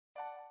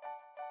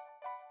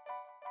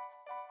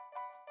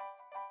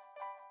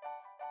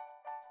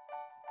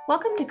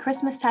Welcome to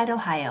Christmastide,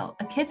 Ohio,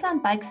 a Kids on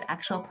Bikes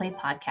actual play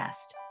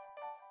podcast.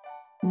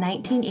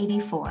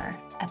 1984,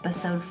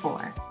 episode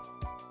 4.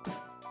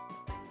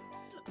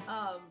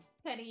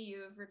 Penny,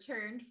 you've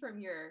returned from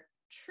your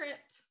trip,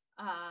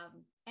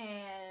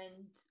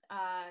 and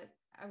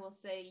I will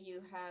say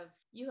you have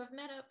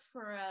met up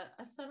for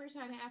a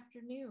summertime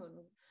afternoon.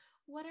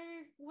 What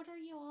are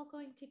you all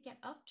going to get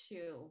up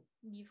to?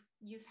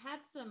 You've had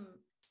some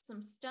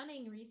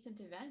stunning recent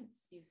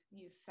events.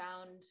 You've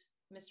found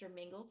Mr.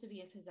 Mingle to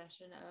be in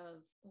possession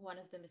of one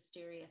of the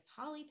mysterious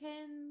holly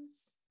pins.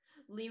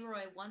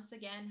 Leroy once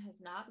again has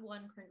not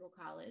won Kringle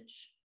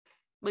College.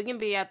 We can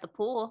be at the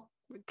pool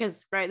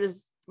because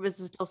this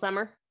is still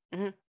summer.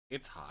 Mm-hmm.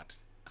 It's hot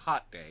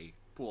day,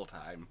 pool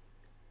time.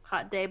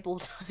 Hot day, pool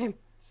time.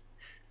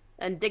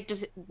 And Dick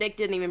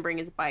didn't even bring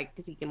his bike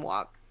because he can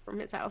walk from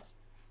his house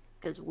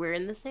because we're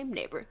in the same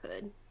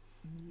neighborhood.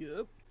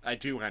 Yep, I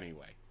do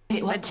anyway.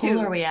 Wait, what pool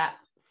are we at?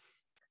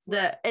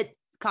 It's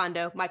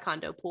my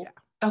condo pool.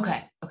 Yeah.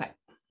 Okay.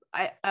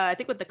 I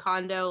think with the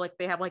condo, like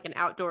they have like an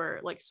outdoor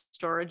like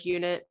storage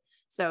unit,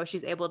 so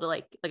she's able to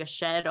like a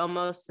shed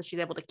almost, so she's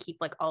able to keep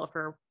like all of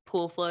her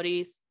pool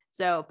floaties.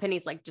 So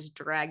Penny's like just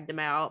dragged them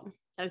out.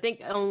 I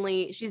think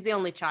she's the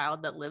only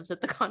child that lives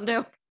at the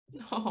condo.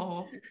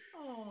 Oh,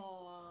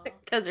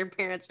 because her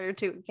parents are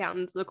two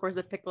accountants. Of course,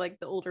 they pick like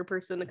the older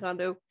person in the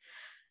condo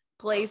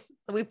place,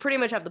 so we pretty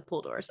much have the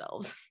pool to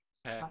ourselves.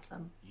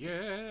 awesome.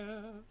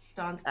 Yeah.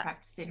 Dawn's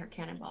practicing her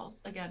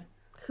cannonballs again.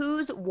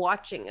 Who's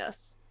watching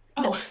us?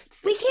 Oh,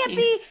 we can't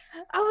be.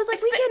 I was like,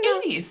 it's we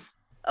the can 80s.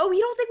 Oh, you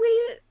don't think we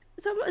need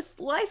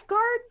a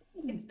lifeguard?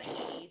 It's the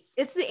 80s.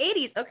 It's the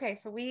 80s. Okay,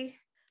 so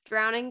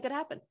drowning could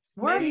happen.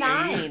 We're Maybe.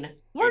 9.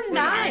 We're It's the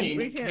 9.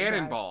 80s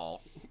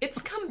cannonball.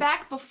 It's come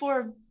back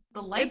before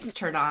the lights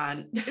turn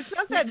on. It's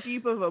not that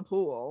deep of a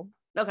pool.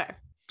 Okay.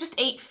 Just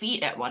 8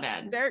 feet at one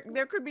end.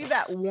 There could be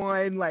that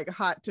one like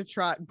hot to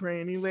trot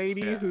granny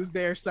lady who's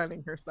there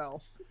sunning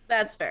herself.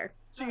 That's fair.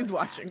 She's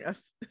watching us.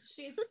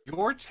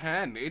 You're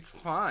 10. It's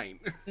fine.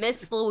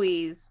 Miss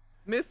Louise.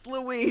 Miss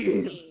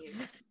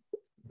Louise.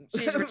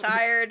 She's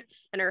retired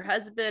and her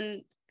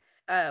husband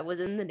was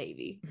in the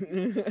Navy.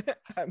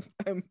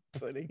 I'm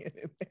putting it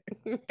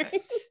in there.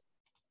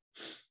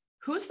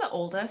 Who's the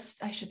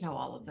oldest? I should know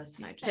all of this,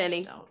 and I just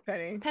Penny. don't.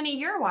 Penny. Penny,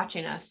 you're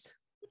watching us.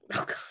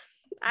 Oh God.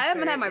 I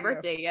haven't had my There you go.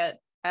 birthday yet.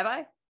 Have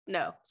I?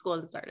 No, school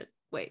hasn't started.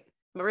 Wait,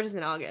 my birthday's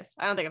in August.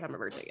 I don't think I've had my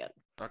birthday yet.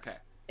 Okay.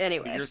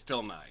 Anyway, So you're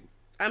still 9.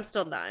 I'm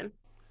still 9.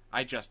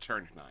 I just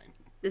turned 9.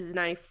 This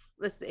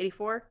is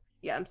 84.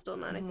 Yeah, I'm still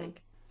 9, I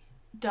think.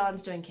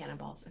 Dawn's doing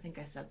cannonballs. I think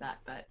I said that,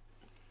 but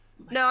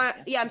No,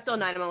 I'm still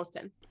 9. I'm almost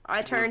 10.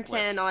 I turned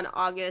 10 on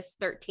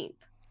August 13th.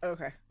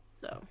 Okay.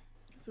 So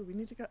we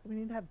need to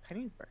have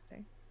Penny's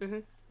birthday. Mm-hmm.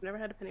 Never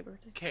had a Penny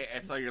birthday. Okay, I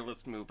saw your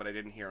list move, but I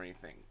didn't hear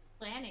anything.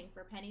 Planning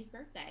for Penny's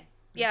birthday.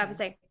 Yeah, I was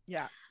saying.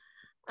 Yeah.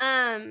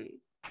 And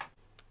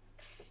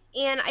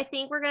I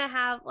think we're gonna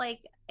have like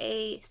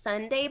a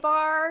Sunday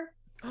bar.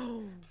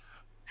 Oh.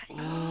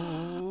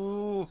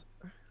 Ooh.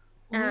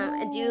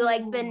 And do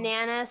like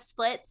banana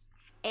splits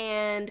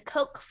and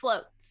Coke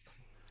floats.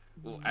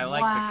 Ooh, I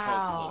like the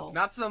Coke floats.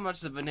 Not so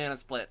much the banana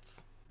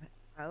splits.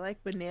 I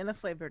like banana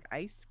flavored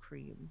ice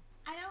cream.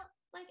 I don't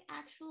like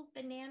actual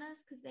bananas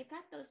because they've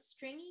got those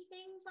stringy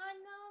things on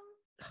them.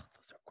 Oh,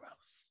 those are gross.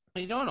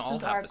 You don't all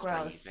Those have are the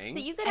stringy gross. things.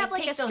 So you could I'd have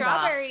like a take those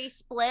strawberry off.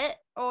 split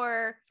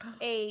or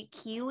a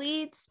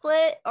kiwi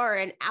split or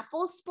an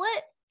apple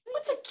split.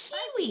 What's a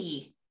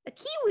kiwi? A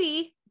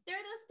kiwi. They're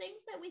those things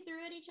that we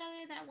threw at each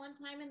other that one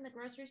time in the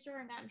grocery store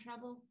and got in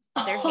trouble.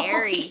 They're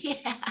hairy.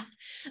 Yeah,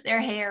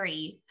 they're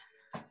hairy.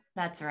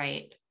 That's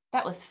right.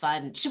 That was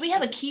fun. Should we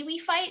have a kiwi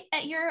fight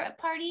at your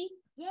party?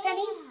 Yeah.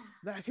 Penny?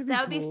 That could be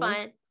That would be cool.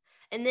 fun.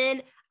 And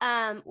then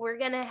we're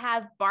gonna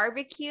have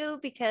barbecue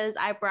because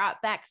I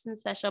brought back some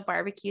special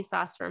barbecue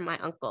sauce from my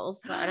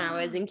uncles when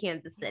I was in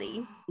Kansas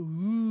City.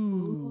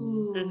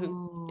 Ooh.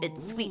 Ooh.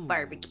 It's sweet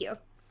barbecue.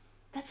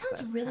 That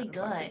sounds Best really kind of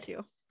good.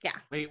 barbecue.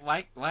 Wait,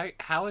 why?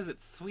 How is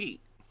it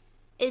sweet?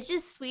 It's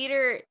just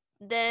sweeter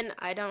than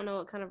I don't know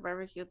what kind of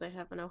barbecue they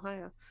have in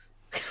Ohio.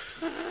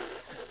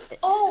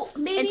 Oh,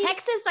 maybe In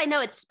Texas, I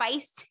know it's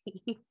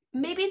spicy.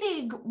 maybe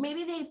they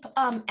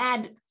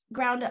add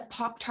ground up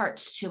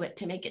Pop-Tarts to it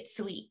to make it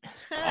sweet.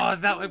 Oh,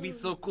 that would be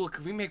so cool.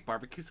 Could we make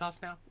barbecue sauce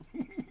now?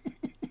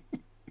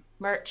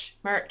 Merch.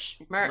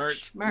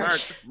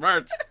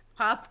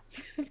 Pop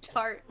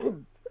tart.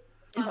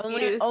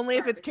 Only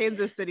if it's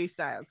Kansas City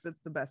style, because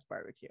it's the best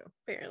barbecue.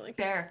 Apparently.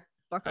 Fair.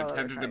 Fuck all I'm other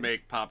tempted to kinds.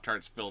 make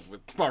Pop-Tarts filled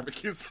with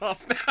barbecue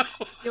sauce now.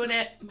 Doing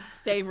it.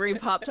 Savory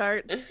Pop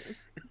Tarts.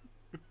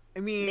 I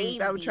mean,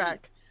 that would Maybe.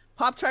 track.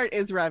 Pop Tart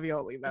is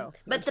ravioli, though.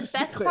 But Let's the just be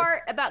best clear.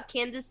 part about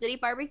Kansas City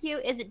barbecue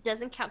is it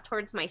doesn't count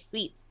towards my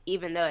sweets,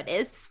 even though it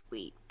is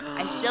sweet.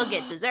 I still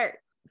get dessert.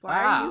 Why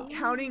are Wow. you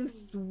counting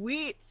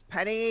sweets,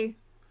 Penny?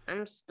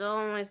 I'm still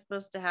only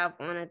supposed to have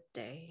one a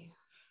day.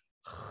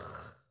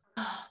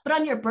 But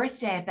on your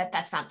birthday, I bet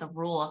that's not the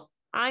rule.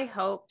 I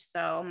hope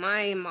so.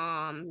 My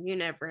mom, you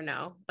never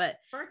know, but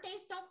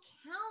Birthdays don't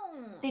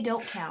count. They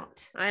don't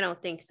count. I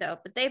don't think so.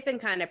 But they've been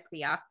kind of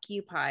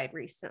preoccupied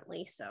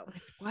recently, so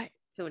What?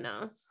 who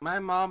knows? My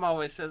mom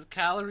always says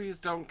calories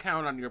don't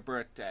count on your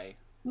birthday.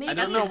 Maybe I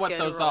don't That's know a what good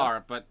those rule.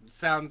 are, but it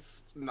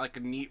sounds like a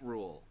neat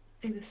rule.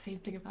 say the same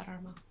thing about our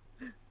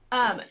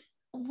mom.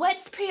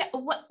 What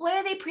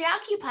are they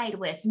preoccupied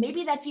with?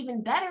 Maybe that's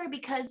even better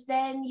because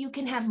then you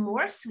can have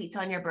more sweets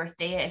on your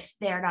birthday if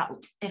they're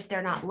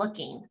not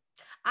looking.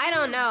 I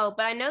don't know,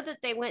 but I know that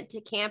they went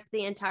to camp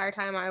the entire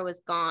time I was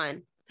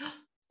gone.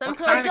 Some What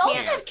sort kind of of Adults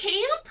camp. have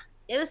camp?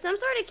 It was some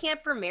sort of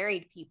camp for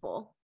married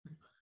people.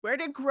 Where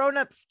did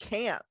grown-ups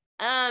camp?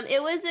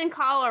 It was in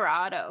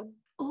Colorado.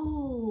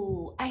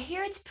 Ooh, I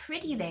hear it's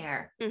pretty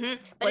there. But Was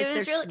it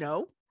was there really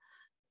snow?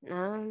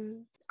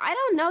 I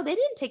don't know. They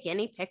didn't take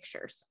any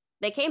pictures.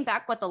 They came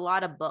back with a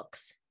lot of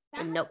books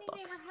That and must mean notebooks.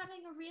 they were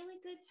having a really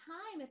good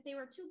time if they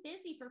were too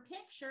busy for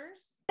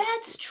pictures.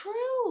 That's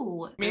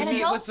true. And Maybe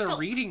it adults was a don't-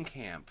 reading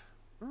camp.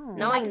 Oh.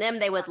 Knowing them,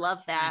 they would love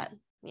that.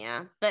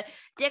 Yeah. But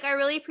Dick, I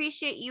really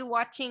appreciate you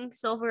watching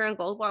Silver and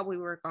Gold while we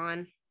were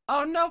gone.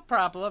 Oh, no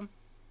problem.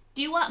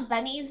 Do you want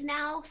bunnies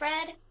now,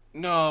 Fred?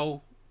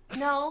 No,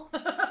 No.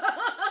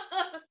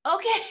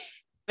 Okay.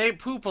 they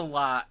poop a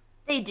lot.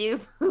 They do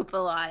poop a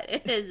lot.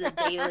 It is a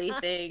daily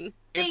thing.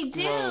 They It's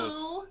do.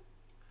 gross.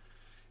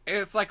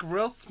 It's like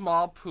real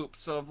small poop.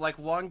 So if like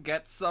one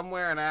gets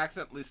somewhere and I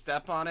accidentally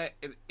step on it,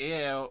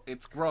 ew,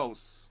 it's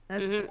gross.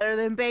 That's Mhm. better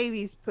than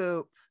baby's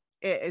poop.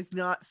 It is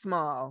not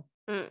small.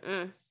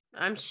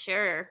 I'm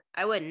sure.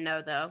 I wouldn't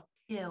know though.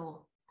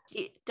 Ew.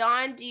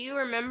 Dawn, do you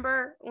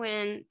remember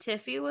when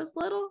Tiffy was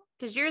little?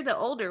 Because you're the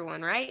older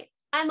one, right?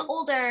 I'm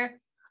older.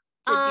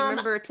 Do you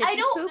remember Tiffy's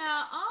don't- poop?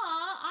 Now,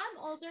 I'm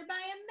older by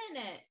a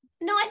minute.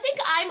 No, I think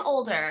I'm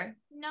older.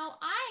 No,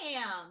 I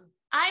am.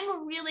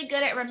 I'm really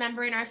good at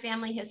remembering our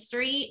family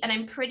history, and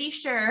I'm pretty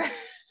sure.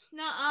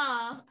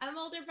 Nuh-uh. I'm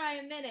older by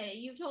a minute.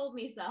 You told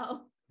me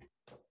so.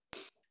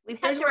 We've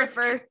had Here's to where it's-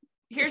 refer.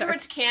 Here's Sorry. where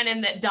it's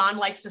canon that Dawn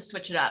likes to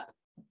switch it up,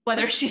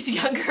 whether she's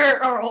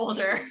younger or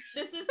older.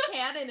 This is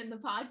canon in the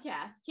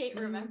podcast. Kate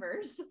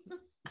remembers.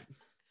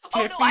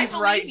 Oh, no, I Tiffy's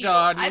believe right, you.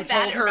 Dawn. You I'm bad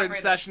told at her in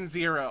remembering session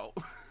 0.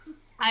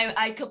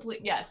 I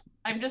complete yes.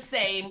 I'm just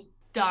saying,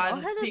 Y'all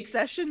Dawn had a speaks.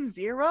 session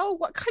 0?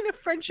 What kind of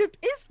friendship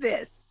is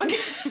this?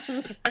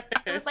 It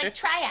was like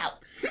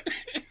tryouts.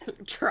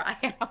 Try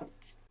out.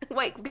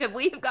 Wait, could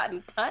we have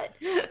gotten cut?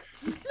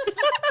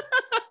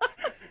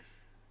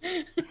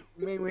 I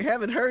mean, we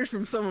haven't heard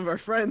from some of our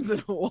friends in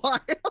a while.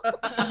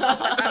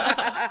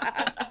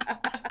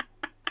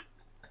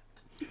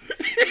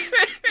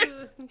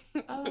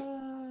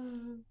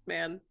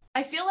 Man.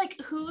 I feel like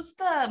who's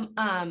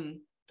the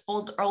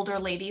older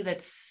lady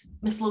that's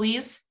Miss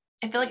Louise?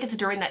 I feel like it's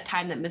during that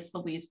time that Miss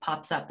Louise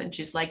pops up and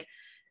she's like,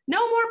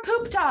 "No more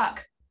poop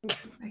talk."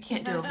 I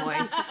can't do a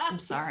voice. I'm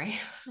sorry.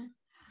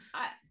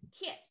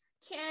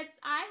 Kids,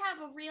 I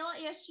have a real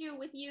issue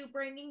with you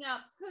bringing up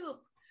poop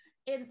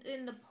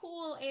in the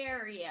pool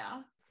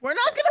area. We're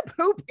not gonna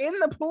poop in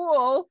the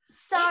pool.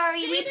 Sorry,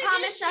 It's we been an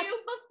promised not. issue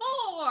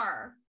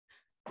before.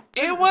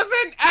 It was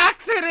an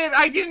accident.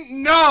 I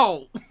didn't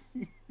know.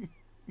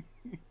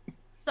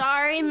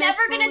 Sorry, Miss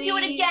Never gonna do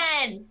it Louise.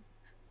 again.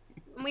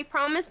 We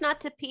promised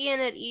not to pee in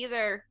it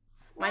either.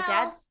 My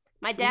Well,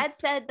 dad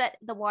said that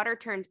the water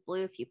turns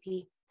blue if you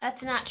pee.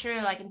 That's not true.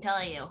 I can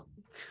tell you.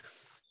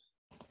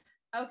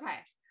 Okay.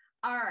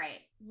 All right.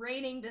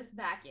 Reining this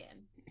back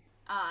in.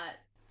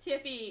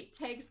 Tiffy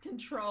takes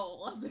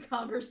control of the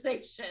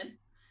conversation,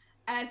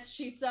 as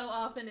she so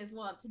often is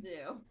wont to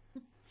do.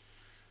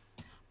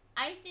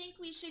 I think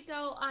we should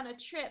go on a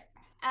trip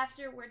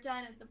after we're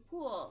done at the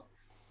pool.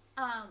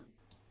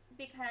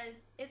 Because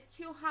it's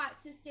too hot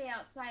to stay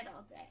outside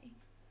all day.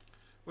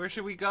 Where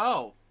should we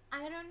go?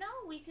 I don't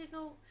know. We could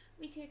go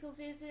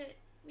visit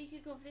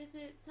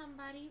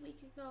somebody. We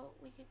could go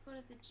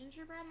to the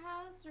gingerbread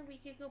house, or we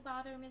could go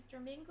bother Mr.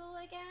 Mingle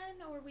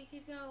again, or we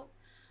could go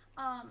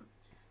I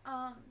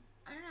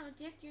don't know,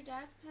 Dick, your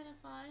dad's kind of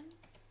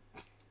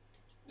fun.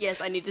 Yes,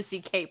 I need to see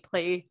Kate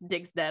play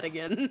Dick's dad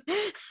again.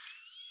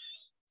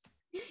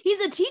 He's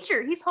a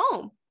teacher. He's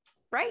home,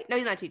 right? No,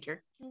 he's not a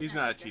teacher. He's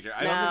not a teacher.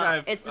 I no, don't think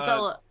I've. it's the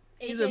solo.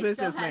 He's a AJ still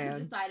businessman.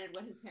 hasn't decided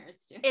what his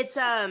parents do.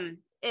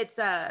 It's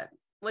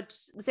what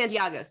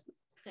Santiago's.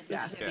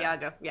 Yeah. Mr.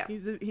 Santiago. Yeah.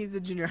 He's the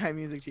junior high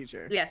music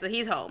teacher. Yeah, so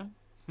he's home.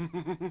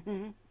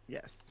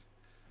 Yes.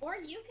 Or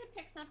you could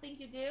pick something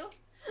to do.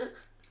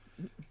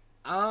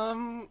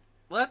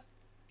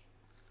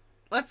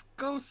 Let's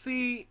go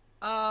see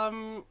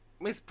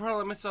Miss Pearl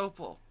and Miss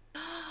Opal.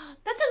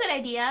 That's a good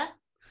idea.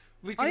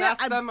 We can yeah,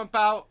 ask them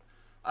about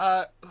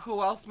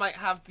who else might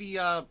have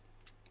the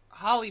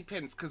holly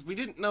pins, because we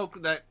didn't know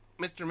that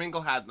Mr.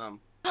 Mingle had them.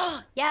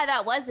 Yeah,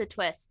 that was a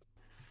twist.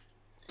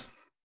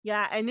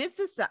 Yeah, and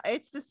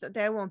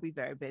they won't be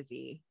very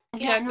busy.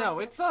 Yeah, no,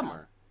 it's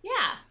summer.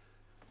 Yeah.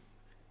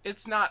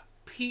 It's not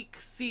peak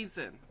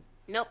season.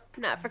 Nope,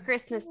 not for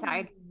Christmas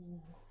tide.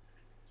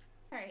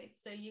 All right,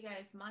 so you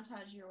guys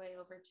montage your way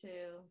over to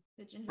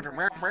the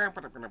gingerbread house.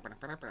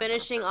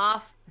 Finishing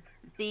off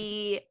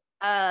the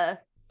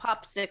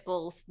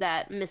popsicles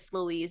that Miss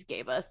Louise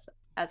gave us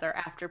as our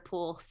after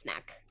pool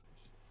snack.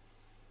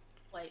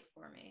 Light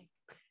for me.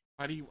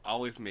 Why do you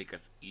always make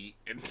us eat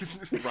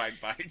and ride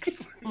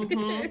bikes?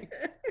 Mhm.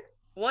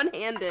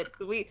 One-handed.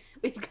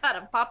 We've got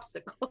a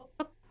popsicle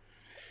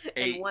in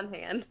 8. one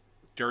hand.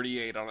 Dirty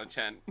 8 on a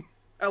 10.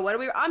 Oh, what are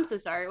we? I'm so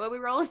sorry. What are we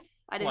rolling?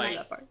 I didn't know Flight.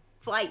 that part.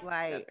 Flight.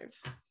 Flight. Okay.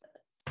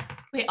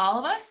 Wait, all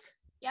of us?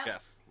 Yep.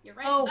 Yes. You're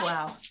right. Oh nice.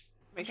 wow.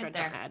 Make sure I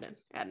Get don't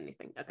add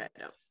anything. Okay, I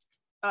don't.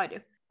 Oh, I do.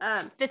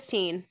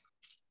 15.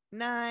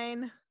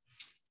 9.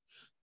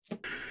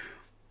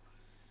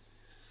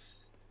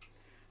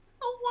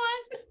 Oh,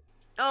 one.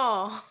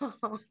 Oh.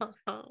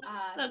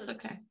 That's So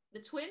okay.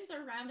 The twins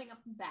are rounding up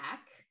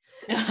back.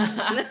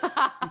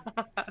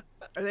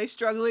 Are they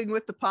struggling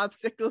with the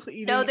popsicle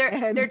eating? No, and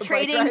they're the bike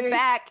trading riding?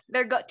 back.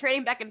 They're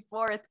trading back and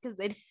forth because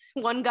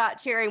one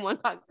got cherry, one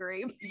got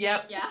grape.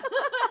 Yep. Yeah.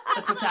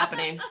 That's what's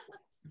happening.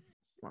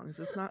 As long as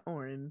it's not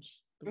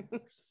orange.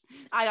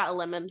 I got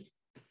lemon.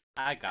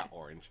 I got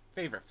orange.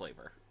 Favorite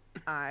flavor.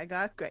 I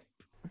got grape.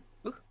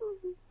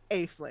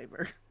 A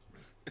flavor.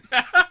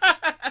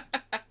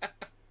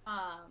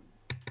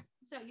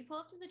 So you pull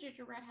up to the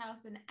gingerbread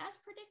house, and as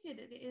predicted,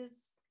 it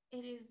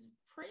is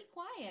pretty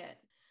quiet.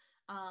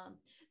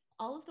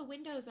 All of the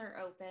windows are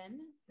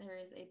open. There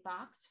is a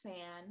box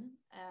fan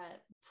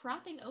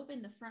propping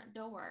open the front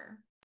door.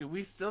 Do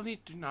we still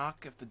need to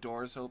knock if the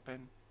door's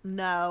open?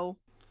 No.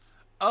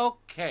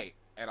 Okay.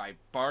 And I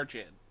barge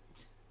in.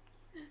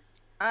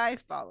 I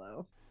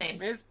follow.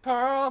 Miss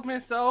Pearl,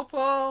 Miss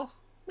Opal.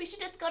 We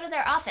should just go to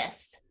their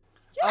office.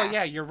 Oh,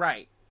 yeah, you're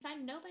right.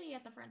 Find nobody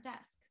at the front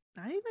desk.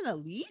 Not even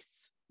Elise?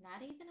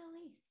 Not even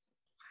Elise.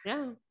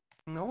 Yeah.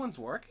 No one's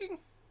working?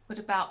 What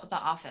about the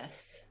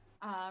office?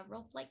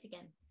 Roll flight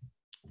again.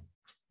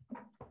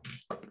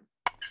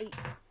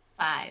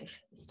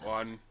 5.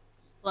 1.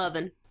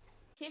 11.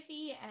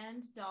 Tiffy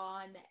and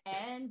Dawn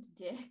and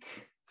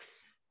Dick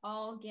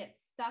all get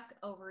stuck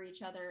over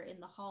each other in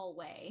the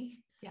hallway.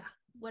 Yeah.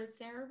 What did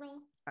Sarah roll?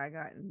 I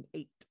got an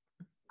 8.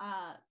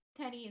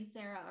 Penny and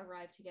Sarah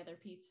arrive together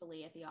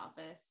peacefully at the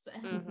office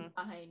and Mhm.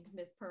 find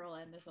Miss Pearl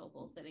and Miss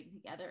Opal sitting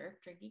together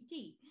drinking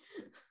tea.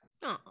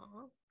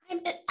 Aw.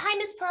 Hi,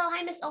 Miss Pearl.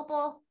 Hi, Miss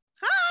Opal.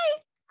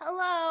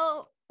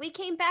 Hello. We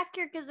came back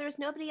here because there's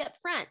nobody up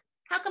front.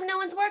 How come no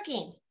one's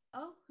working?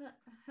 Oh,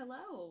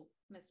 hello,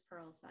 Miss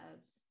Pearl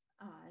says.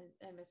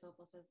 And Miss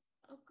Opal says,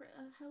 "Oh,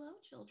 hello,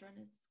 children.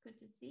 It's good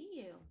to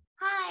see you."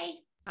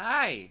 Hi.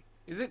 Hi.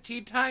 Is it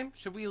tea time?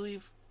 Should we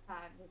leave?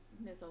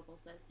 Miss Opal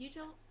says, "You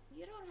don't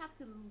have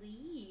to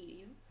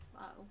leave.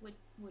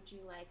 Would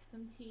you like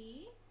some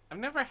tea? I've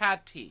never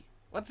had tea.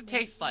 What's it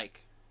taste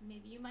like?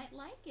 Maybe you might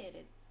like it.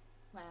 It's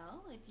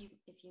well, if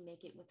you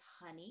make it with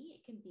honey,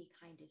 it can be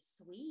kind of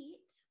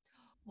sweet."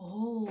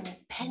 Oh,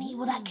 Penny,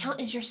 will that count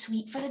as your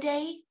sweet for the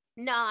day?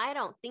 No, I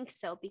don't think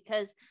so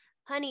because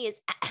honey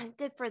is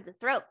good for the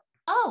throat.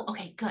 Oh,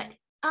 okay, good.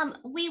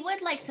 We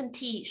would like some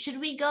tea. Should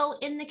we go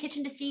in the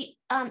kitchen to see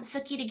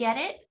Suki to get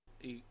it?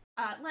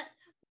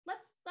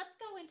 Let's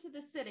go into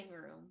the sitting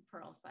room,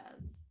 Pearl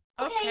says.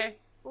 Okay.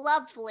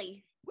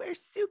 Lovely.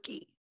 Where's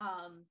Suki?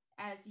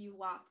 As you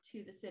walk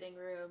to the sitting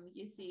room,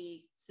 you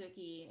see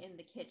Suki in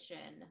the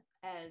kitchen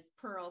as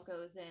Pearl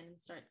goes in and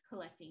starts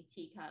collecting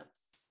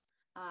teacups.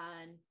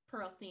 And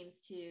Pearl seems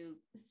to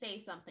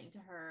say something to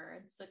her,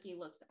 and Suki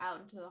looks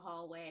out into the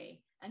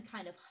hallway and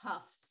kind of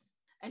huffs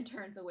and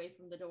turns away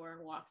from the door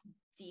and walks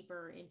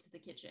deeper into the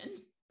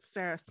kitchen.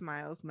 Sarah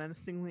smiles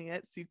menacingly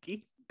at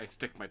Suki. I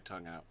stick my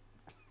tongue out.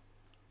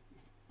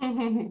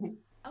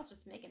 I was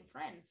just making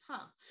friends,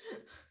 huh?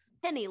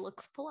 Penny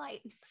looks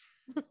polite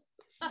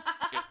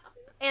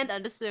and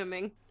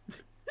unassuming.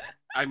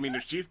 I mean,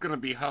 if she's gonna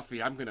be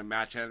huffy, I'm gonna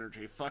match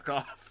energy. Fuck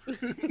off.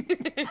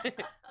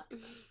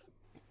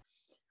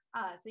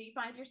 So you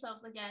find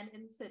yourselves again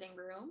in the sitting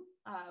room.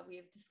 We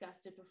have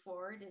discussed it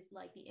before. It is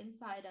like the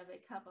inside of a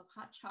cup of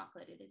hot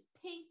chocolate. It is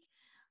pink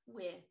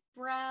with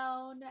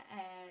brown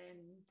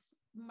and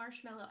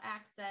marshmallow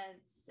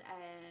accents,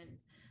 and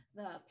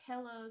the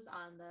pillows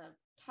on the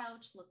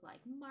couch look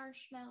like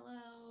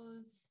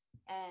marshmallows.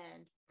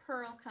 And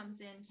Pearl comes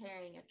in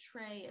carrying a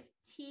tray of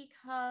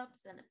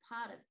teacups and a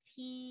pot of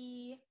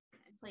tea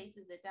and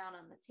places it down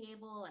on the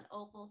table. And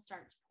Opal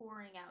starts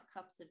pouring out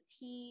cups of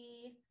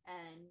tea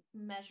and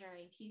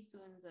measuring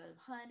teaspoons of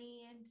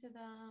honey into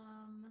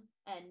them.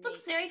 And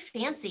Looks very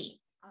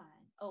fancy.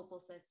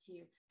 Opal says to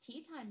you,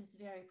 "Tea time is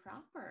very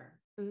proper."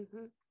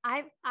 Mm-hmm.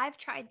 I've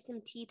tried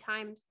some tea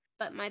times,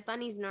 but my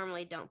bunnies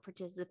normally don't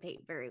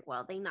participate very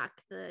well. They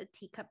knock the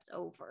teacups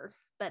over,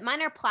 but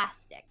mine are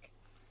plastic.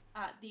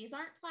 These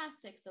aren't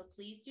plastic, so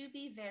please do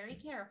be very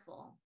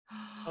careful.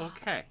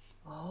 Okay.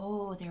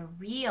 Oh, they're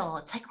real.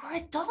 It's like we're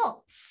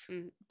adults.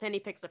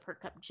 Penny picks up her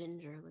cup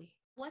gingerly.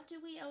 "What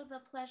do we owe the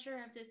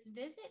pleasure of this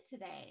visit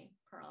today?"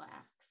 Pearl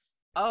asks.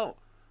 Oh,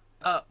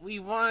 we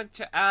wanted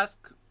to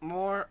ask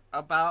more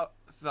about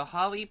the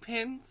holly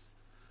pins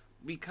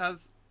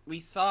because we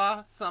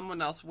saw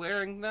someone else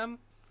wearing them,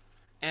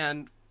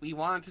 and we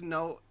wanted to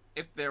know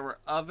if there were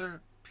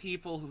other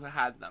people who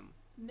had them.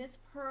 Miss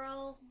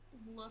Pearl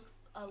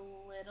looks a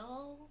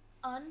little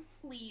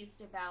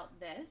unpleased about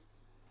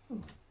this,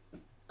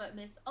 but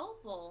Miss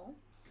Opal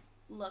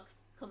looks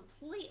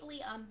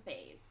completely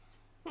unfazed.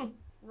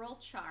 Roll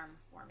charm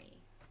for me.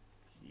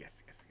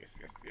 Yes.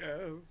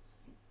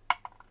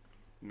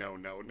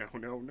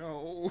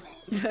 No.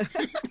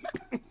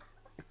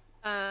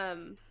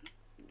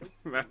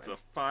 That's a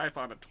 5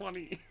 on a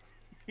 20.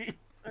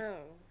 Oh,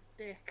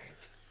 dick.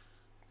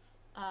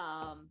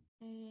 And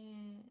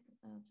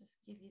I'll just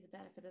give you the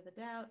benefit of the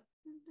doubt.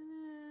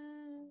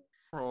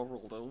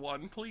 Rolled a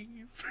 1,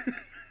 please.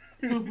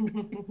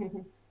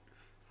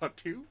 A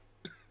 2,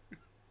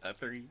 a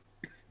 3,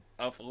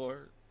 a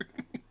 4.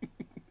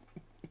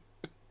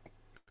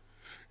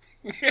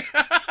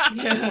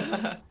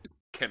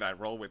 Can I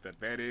roll with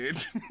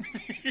advantage?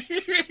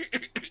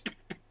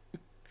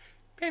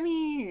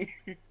 Penny.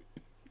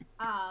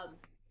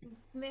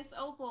 Miss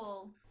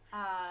Opal,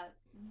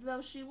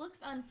 though she looks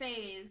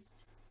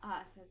unfazed,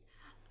 says,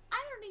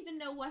 "I don't even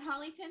know what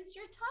holly pins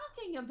you're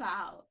talking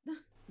about."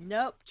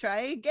 Nope, try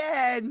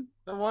again.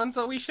 The ones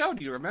that we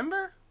showed you,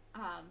 remember?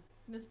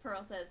 Miss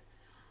Pearl says,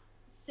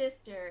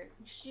 "Sister,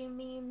 she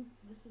means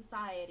the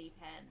society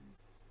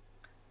pins."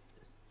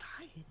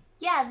 Society.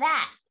 Yeah,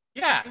 that.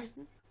 Yeah.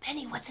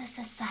 Penny, what's a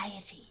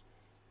society?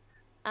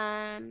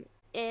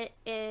 It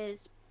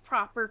is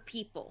proper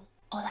people.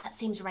 Oh, that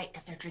seems right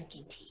because they're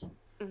drinking tea.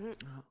 Mm-hmm.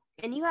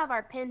 And you have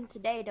our pin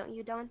today, don't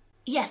you, Dawn?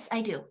 Yes,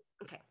 I do.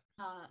 Okay.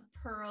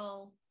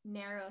 Pearl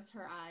narrows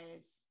her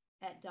eyes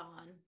at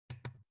Dawn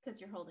because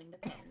you're holding the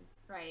pin,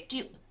 right?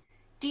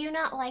 Do you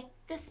not like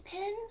this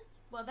pin?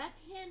 Well, that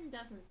pin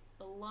doesn't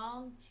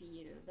belong to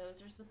you.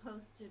 Those are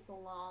supposed to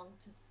belong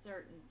to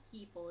certain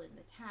people in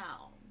the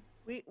town.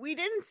 We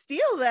didn't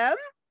steal them.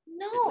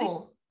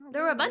 No.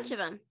 There were a bunch of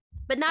them,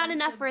 but not Bunch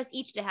enough of- for us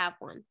each to have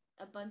one.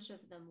 A bunch of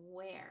them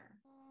where?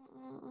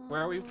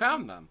 Where we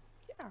found them.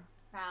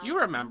 Found You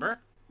remember.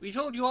 We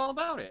told you all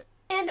about it.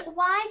 And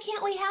why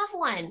can't we have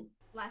one?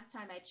 Last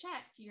time I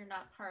checked, you're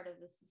not part of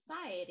the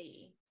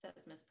society,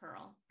 says Miss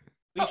Pearl.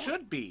 We Oh.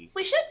 should be.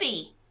 We should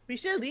be. We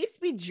should at least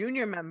be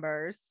junior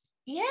members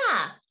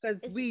Yeah.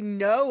 because Is- we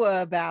know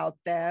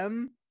about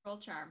them. Roll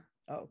charm.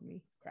 Oh,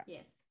 me. Crap.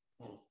 Yes.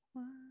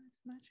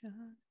 What's my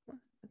charm?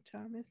 My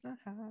charm is not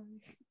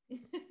high.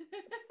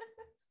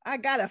 I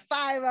got a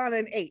 5 on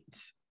an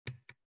 8.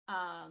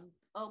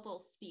 Opal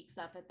speaks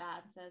up at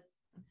that and says,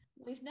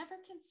 "We've never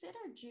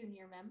considered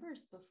junior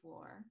members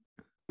before."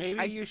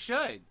 Maybe you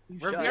should. You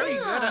We're should. very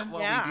good at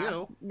what Yeah. we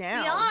do.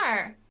 Now. We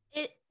are.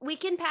 We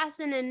can pass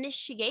an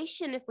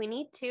initiation if we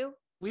need to.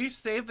 We've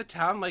saved the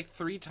town like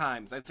 3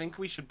 times. I think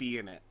we should be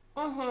in it.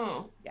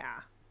 Mm-hmm.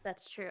 Yeah.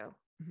 That's true.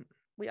 Mhm.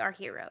 We are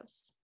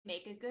heroes.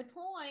 Make a good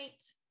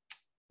point.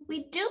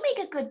 We do make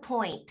a good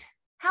point.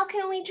 How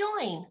can we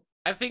join?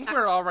 I think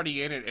we're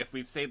already in it if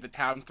we've saved the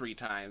town 3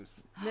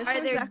 times. Mr.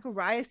 there-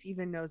 Zacharias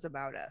even knows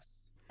about us.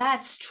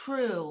 That's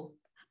true.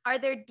 Are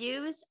there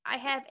dues? I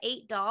have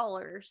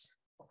 $8.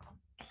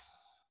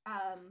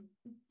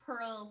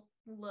 Pearl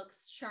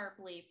looks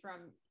sharply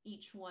from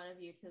each one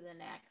of you to the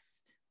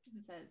next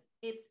and says,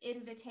 "It's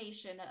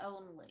invitation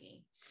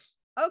only."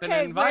 Okay,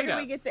 where invite do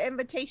we us. get the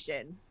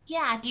invitation?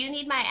 Yeah. Do you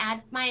need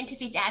my and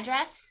Tiffy's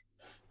address?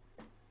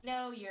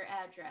 Know your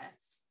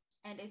address,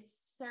 and it's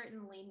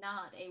certainly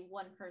not a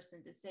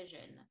one-person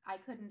decision. I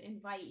couldn't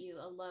invite you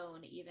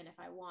alone even if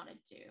I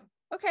wanted to.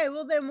 Okay,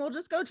 well then we'll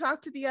just go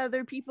talk to the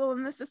other people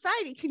in the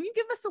society. Can you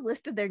give us a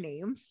list of their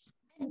names?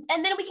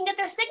 And then we can get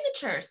their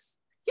signatures.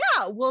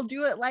 Yeah, we'll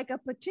do it like a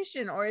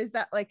petition, or is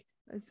that like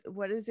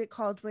what is it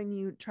called when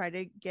you try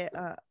to get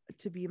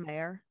to be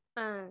mayor?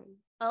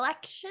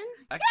 Election?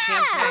 A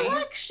campaign.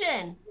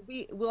 Election.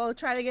 We'll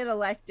try to get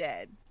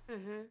elected.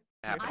 Mm-hmm.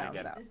 Happy to Sounds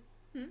get it.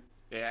 out.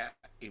 Yeah,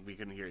 we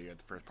can hear you at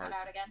the first Cut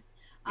part. out again.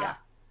 Yeah.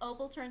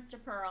 Opal turns to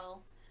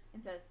Pearl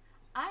and says,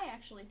 "I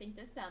actually think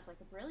this sounds like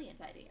a brilliant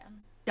idea."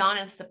 Dawn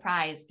is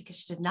surprised because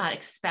she did not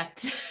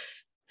expect.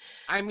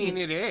 I mean,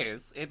 it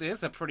is. It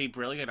is a pretty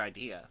brilliant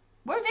idea.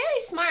 We're very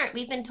smart.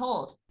 We've been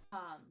told.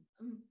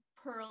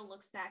 Pearl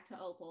looks back to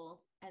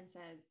Opal and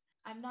says,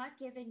 "I'm not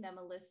giving them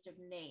a list of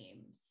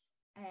names."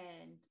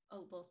 And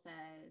Opal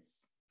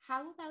says,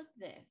 "How about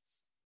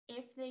this?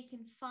 If they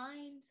can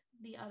find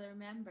the other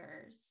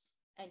members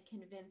and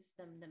convince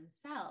them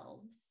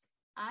themselves,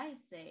 I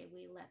say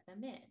we let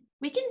them in."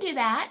 We can do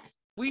that.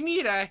 We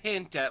need a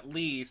hint at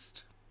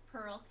least.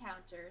 Pearl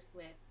counters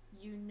with,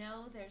 "You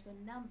know there's a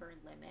number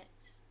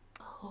limit."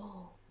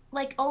 Oh.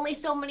 Like only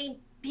so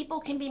many people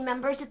can be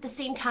members at the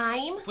same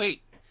time?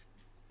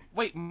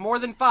 Wait, more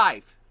than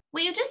 5.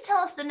 Will you just tell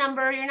us the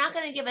number? You're not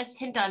going to give us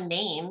hint on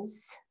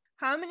names.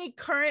 How many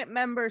current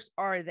members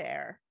are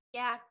there?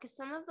 Yeah, because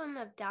some of them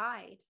have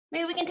died.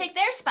 Maybe we can take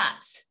their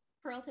spots.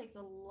 Pearl takes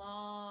a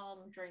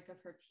long drink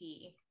of her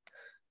tea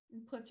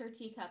and puts her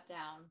teacup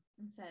down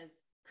and says,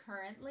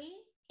 "Currently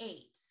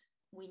 8.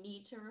 We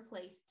need to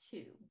replace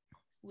 2.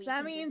 We That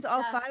can means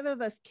all discuss- 5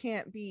 of us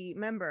can't be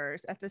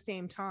members at the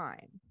same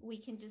time. We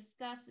can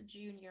discuss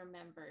junior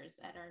members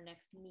at our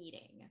next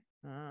meeting.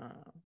 Oh.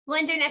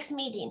 When's your next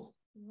meeting?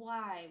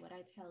 Why would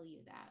I tell you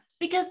that?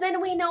 Because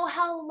then we know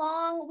how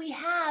long we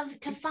have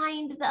to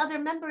find the other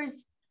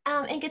members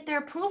and get their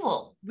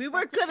approval. We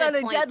were That's a good good on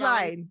a point, Dawn.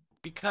 deadline.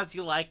 Because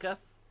you like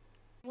us?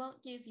 I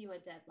won't give you a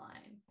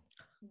deadline.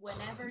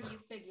 Whenever you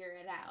figure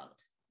it out,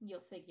 you'll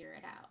figure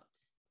it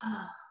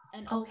out.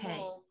 And Okay.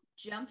 Opal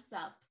jumps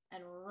up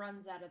and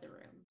runs out of the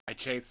room. I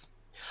chase.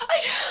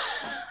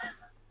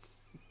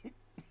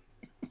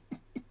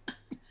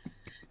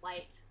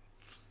 Light.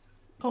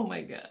 Oh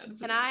my god.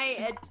 Can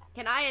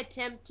I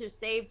attempt to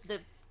save the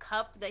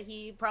cup that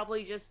he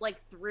probably just like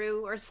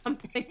threw or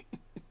something?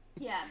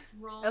 Yes,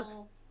 roll Okay.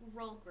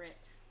 roll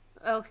grit.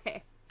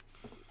 Okay.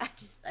 I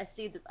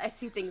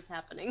see things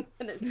happening.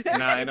 And it's-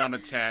 9 on a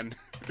 10.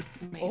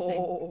 Amazing.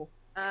 Oh.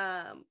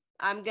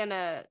 I'm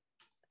gonna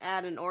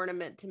add an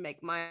ornament to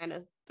make mine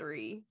a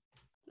 3.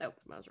 Nope,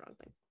 that was the wrong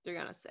thing. 3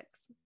 on a 6.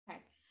 Okay.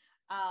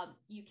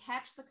 You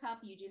catch the cup,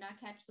 you do not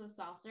catch the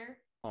saucer.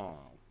 Oh.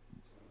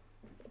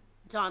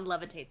 Dawn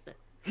levitates it.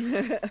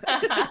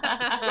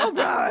 Well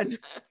done.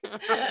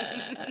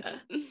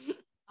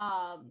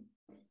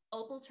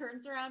 Opal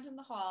turns around in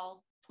the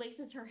hall,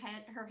 places her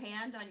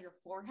hand on your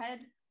forehead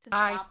to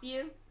Hi. stop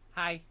you.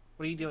 Hi.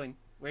 What are you doing?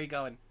 Where are you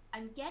going?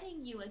 I'm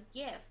getting you a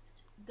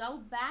gift. Go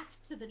back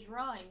to the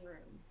drawing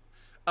room.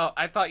 Oh,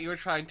 I thought you were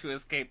trying to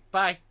escape.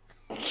 Bye.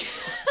 I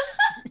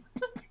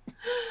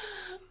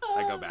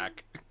go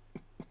back.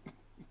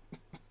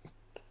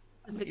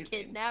 This is a Amazing.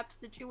 kidnap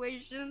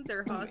situation.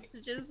 They're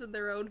hostages in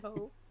their own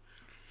home.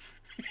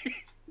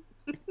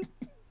 You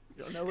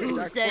don't know where Who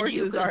dark said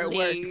you forces are could at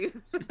work.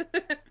 leave?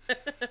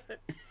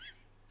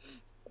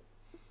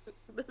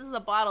 This is a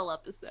bottle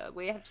episode.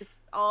 We have to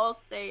all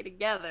stay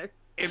together.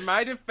 In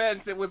my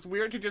defense, it was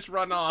weird to just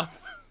run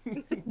off.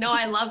 No,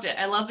 I loved it.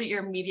 I love that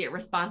your immediate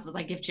response was,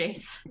 I give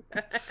chase.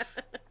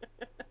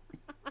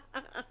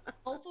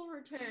 Opal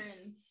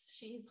returns.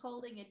 She's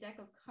holding a deck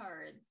of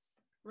cards.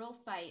 Roll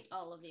fight,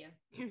 all of you.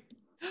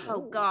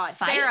 Oh God,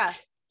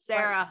 Fight.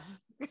 Sarah,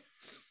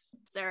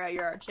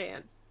 you're our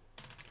chance.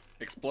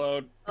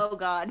 Explode. Oh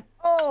God,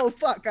 Oh,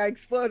 fuck. I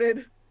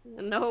exploded.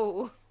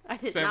 no, I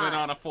did 7 not.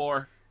 on a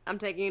 4. I'm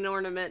taking an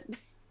ornament.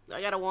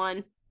 I got a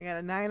 1. I got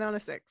a 9 on a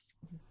 6.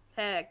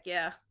 Heck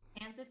yeah.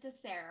 Hands it to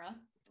Sarah.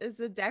 Is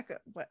the deck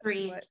what?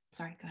 3. What,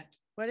 Sorry, good.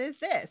 what is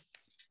this?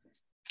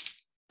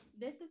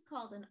 This is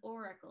called an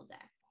oracle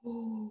deck.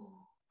 Ooh,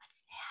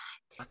 what's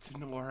that? What's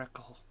an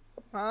oracle?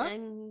 Huh?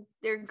 And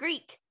they're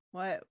Greek.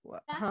 What?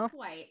 Not Huh?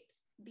 quite.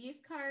 These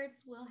cards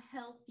will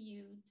help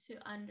you to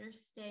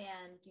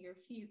understand your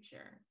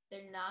future.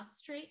 They're not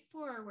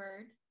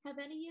straightforward. Have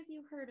any of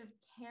you heard of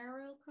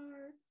tarot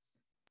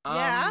cards?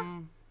 Yeah.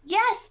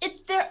 Yes,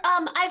 they're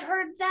I've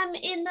heard them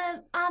in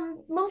the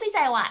movies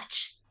I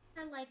watch.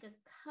 They're like a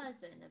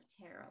cousin of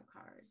tarot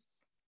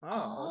cards.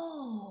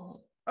 Oh.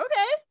 Oh.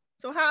 Okay.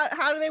 So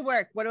how do they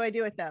work? What do I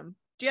do with them?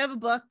 Do you have a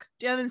book?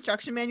 Do you have an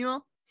instruction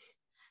manual?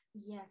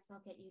 Yes,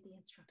 I'll get you the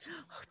instruction.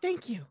 Oh,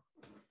 thank you.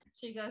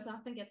 She goes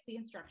off and gets the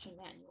instruction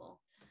manual.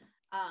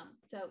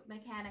 So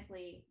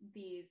mechanically,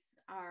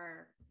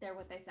 they're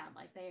what they sound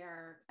like. They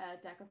are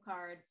a deck of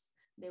cards.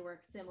 They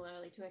work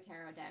similarly to a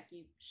tarot deck.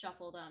 You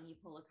shuffle them, you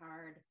pull a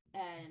card,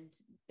 and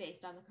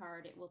based on the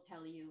card, it will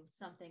tell you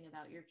something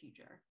about your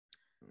future.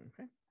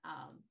 Okay.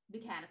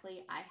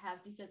 Mechanically, I have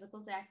the physical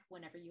deck.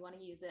 Whenever you want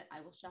to use it,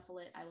 I will shuffle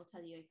it. I will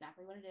tell you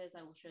exactly what it is.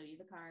 I will show you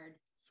the card.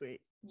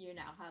 Sweet. You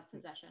now have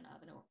possession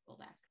of an oracle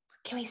deck.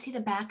 Can we see the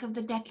back of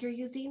the deck you're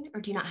using,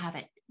 or do you not have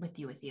it with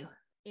you?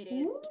 It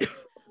is,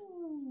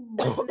 Ooh.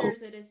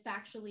 listeners, it is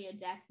factually a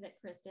deck that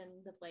Kristen,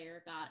 the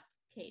player, got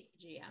Kate,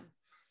 the GM.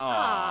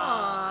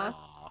 Aww.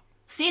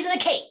 Season of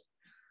Kate.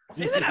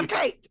 Season of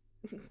Kate.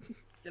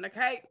 And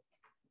okay.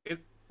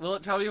 Will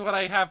it tell me what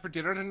I have for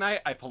dinner tonight?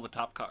 I pull the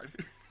top card.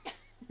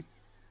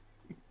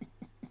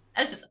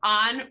 That is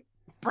on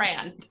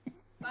brand.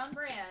 It's on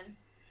brand.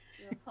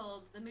 You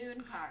pulled the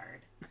moon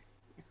card.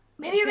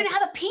 Maybe you're gonna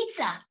have a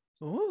pizza.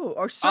 Ooh,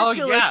 or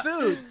circular yeah.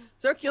 foods.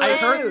 Circular I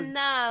heard- foods.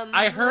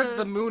 I heard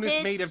the moon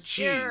is made of hits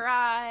cheese. your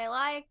eye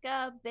like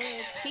a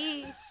big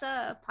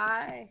pizza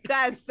pie.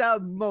 That's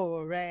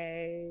amore.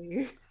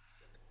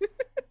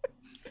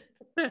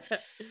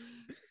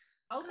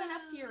 Open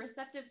up to your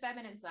receptive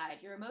feminine side.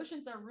 Your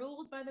emotions are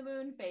ruled by the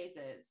moon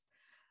phases.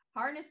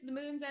 Harness the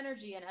moon's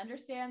energy and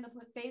understand the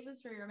phases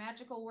for your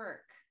magical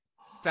work.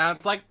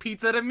 Sounds like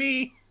pizza to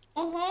me.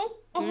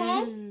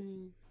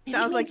 Mm.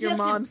 Sounds like means your you have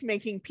to- mom's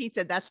making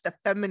pizza. That's the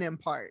feminine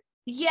part.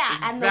 Yeah,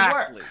 and the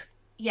Exactly. work.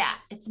 Yeah,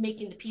 it's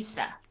making the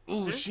pizza.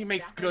 Ooh, she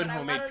makes Exactly good what I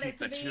homemade wanted it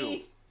pizza to too.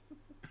 be.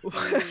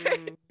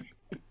 Mm.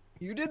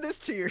 You did this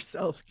to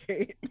yourself,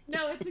 Kate.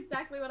 No, it's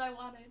exactly what I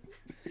wanted.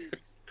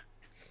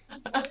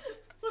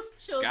 Those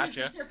children's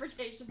Gotcha.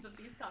 interpretations of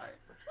these cards.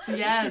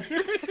 Yes.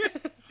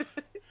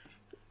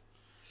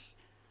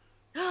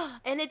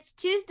 And it's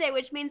Tuesday,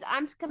 which means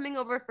I'm coming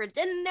over for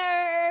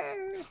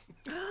dinner.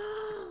 You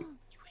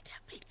would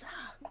have pizza.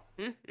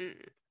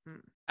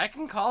 Mhm. I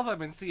can call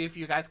them and see if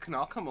you guys can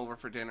all come over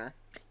for dinner.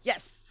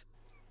 Yes.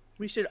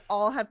 We should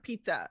all have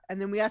pizza, and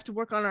then we have to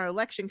work on our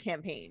election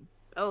campaign.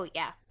 Oh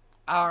yeah.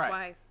 All right.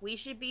 Why we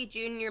should be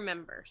junior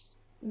members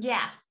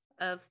Yeah.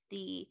 of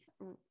the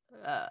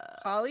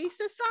Holly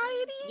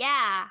Society?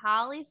 yeah,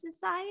 Holly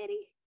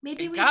Society.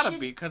 Maybe It we gotta should.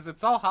 be, because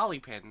it's all holly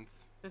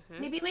pins. Mhm.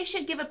 Maybe we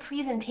should give a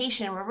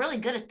presentation. We're really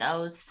good at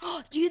those.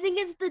 Do you think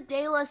it's the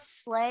De La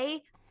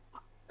Slay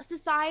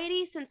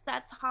Society since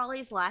that's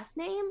Holly's last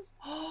name?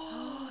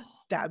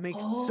 That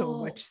makes so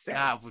much sense.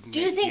 That would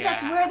Do you think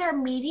that's yeah. where their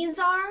meetings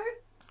are?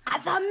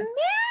 At the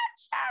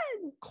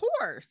mansion. Of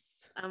course.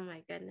 Oh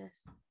my goodness.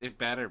 It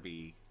better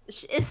be.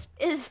 Is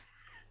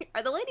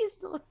are the ladies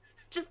still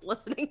just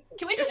listening?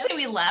 Can we just say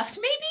we left,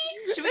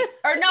 maybe? Should we?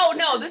 Or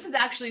no, this is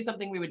actually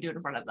something we would do in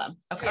front of them.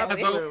 Okay. Yeah,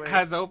 Absolutely.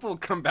 Has Opal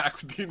come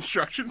back with the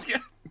instructions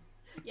yet?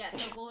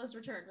 Yes, Opal has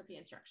returned with the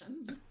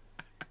instructions.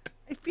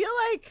 I feel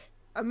like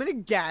I'm gonna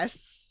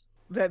guess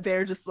that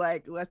they're just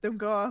like, let them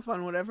go off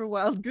on whatever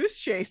wild goose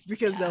chase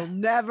because Yeah. they'll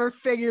never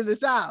figure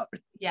this out.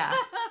 Yeah.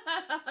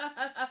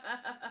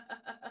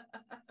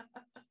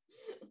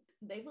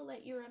 They will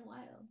let you run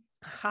wild.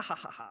 Ha ha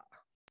ha ha.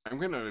 I'm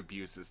gonna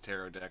abuse this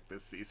tarot deck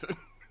this season.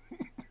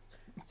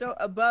 So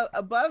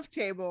above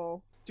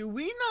table, do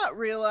we not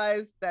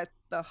realize that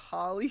the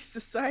Holly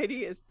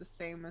Society is the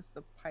same as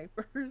the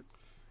Pipers?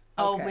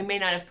 Oh, Okay. we may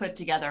not have put it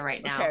together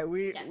right now.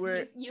 Okay, Yes,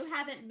 we're you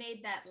haven't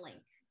made that link.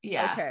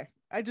 Yeah. okay.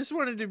 I just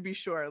wanted to be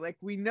sure. Like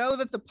we know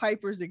that the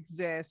Pipers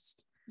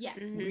exist. Yes.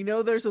 Mhm. We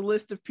know there's a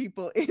list of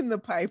people in the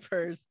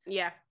Pipers.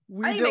 Yeah.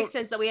 We I think it don't. makes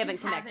sense that we You haven't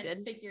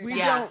connected. figured We out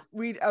Yeah. don't.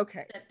 We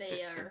okay. that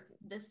they are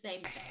the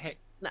same thing. Hey,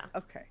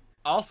 Okay.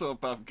 also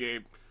above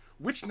Gabe,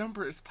 which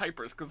number is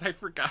Piper's? Because I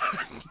forgot.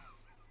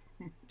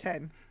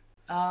 10.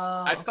 Oh.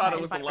 I thought it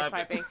okay. was Piper 11.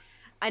 piping.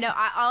 I know.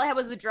 All I had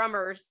was the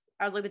drummers.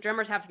 I was like, the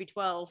drummers have to be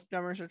 12.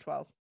 Drummers are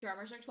 12.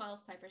 Drummers are 12,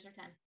 pipers are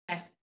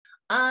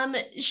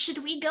 10.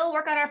 Should we go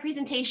work on our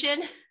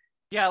presentation?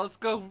 Yeah, let's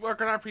go work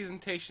on our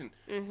presentation.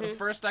 Mhm. But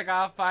first, I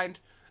gotta find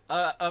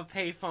a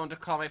payphone to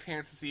call my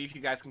parents to see if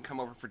you guys can come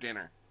over for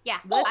dinner. Yeah.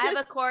 Let's I have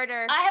just- a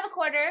quarter. I have a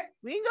quarter.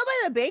 We can go by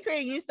the bakery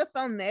and use the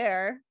phone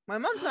there. My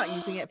mom's not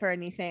using it for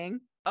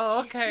anything.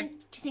 Oh, Do you okay.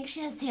 think- Do you think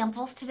she has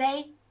samples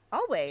today?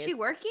 Always. Is she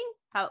working?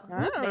 How? I When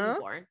was the don't baby know.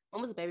 born?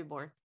 When was the baby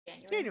born?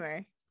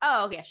 January.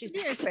 Oh, okay. She's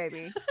Year's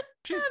baby.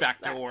 She's back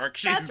to work.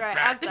 She's that's right,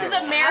 back I'm This is to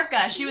work.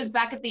 America. She was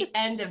back at the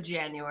end of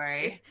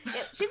January.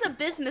 Yeah, she's a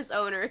business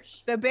owner.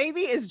 The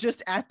baby is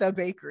just at the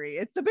bakery.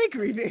 It's the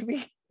bakery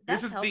baby.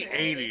 This That's is the healthy.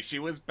 80s. She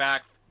was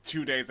back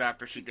 2 days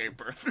after she gave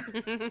birth.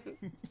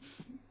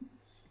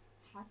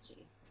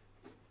 Hachi.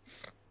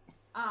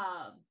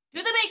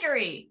 To the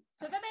bakery.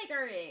 So the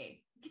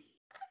bakery.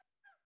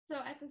 So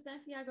at the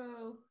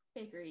Santiago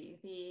Bakery,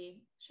 the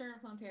Sugar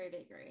Plum Perry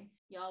Bakery,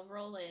 y'all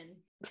roll in.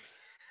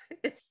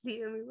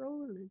 See me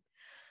rolling.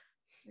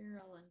 We're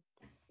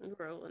rolling.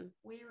 Rolling.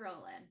 We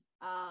rolling.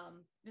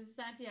 This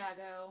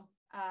Santiago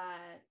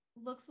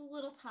looks a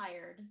little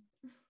tired.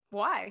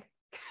 Why?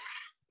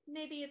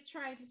 Maybe it's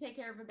trying to take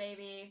care of a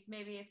baby.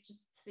 Maybe it's just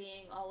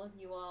seeing all of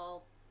you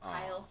all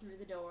pile through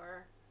the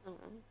door.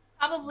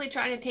 Probably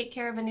trying to take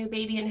care of a new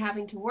baby and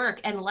having to work,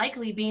 and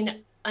likely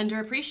being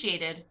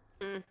underappreciated.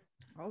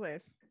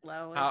 Always.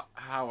 Lois.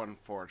 How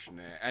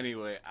unfortunate.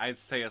 Anyway, I'd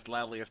say as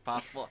loudly as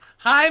possible.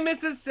 Hi,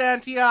 Mrs.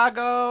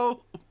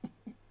 Santiago.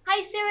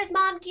 Hi, Sarah's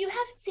mom. Do you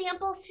have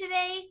samples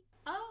today?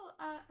 Oh,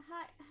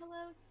 hi,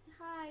 hello,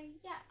 hi.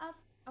 Yeah,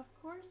 of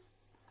course,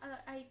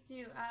 I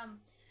do.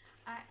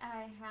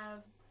 I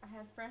have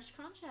fresh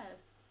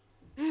conchas.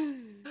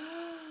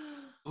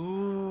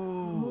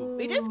 Ooh.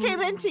 We just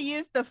came in to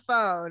use the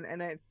phone,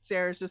 and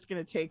Sarah's just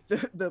gonna take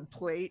the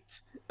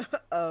plate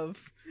of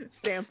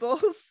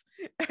samples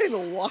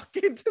and walk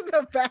into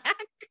the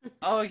back.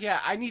 Oh yeah,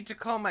 I need to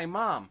call my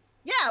mom.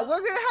 Yeah, we're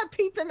gonna have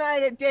pizza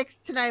night at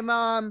Dick's tonight,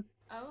 Mom.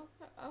 Oh,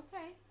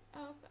 okay.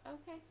 Oh,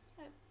 okay.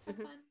 Have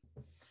Mhm.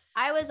 fun.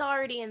 I was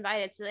already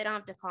invited, so they don't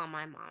have to call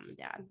my mom and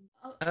dad.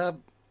 Oh,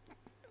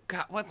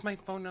 God, what's my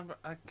phone number?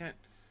 I can't.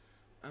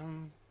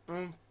 Boom,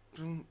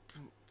 boom.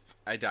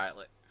 I dial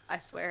it. I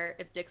swear,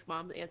 if Dick's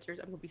mom answers,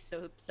 I'm gonna be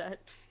so upset.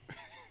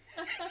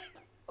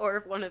 Or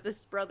if one of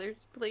his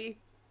brothers,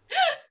 please.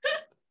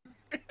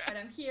 and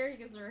I'm here. He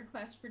gives a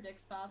request for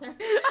Dick's father.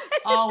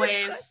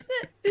 Always.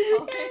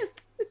 Yes.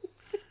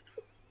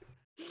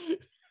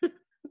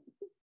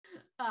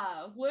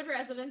 Wood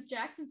residence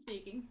Jackson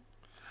speaking.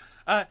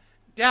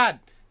 Dad,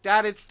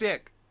 it's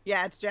Dick.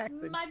 Yeah, it's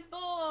Jackson. My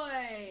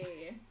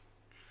boy.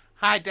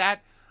 Hi, Dad.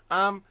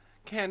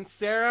 Can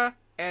Sarah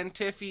and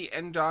Tiffy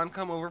and Dawn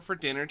come over for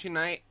dinner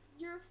tonight?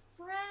 Your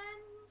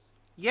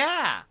friends.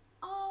 Yeah.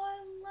 Oh, I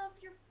love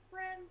your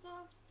friends. Oh,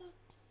 I'm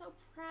so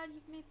proud.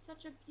 You've made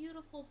such a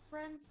beautiful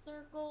friend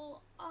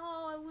circle.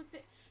 Oh,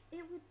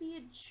 it would be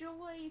a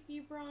joy if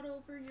you brought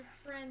over your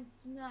friends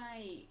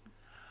tonight.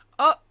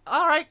 Oh,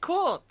 all right,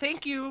 cool.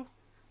 Thank you.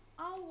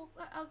 Oh,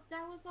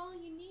 that was all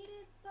you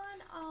needed,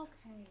 son?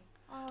 Okay.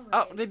 All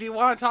Oh, right. did you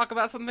want to talk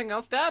about something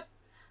else, Dad?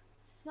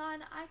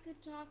 Son, I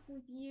could talk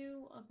with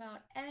you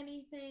about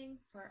anything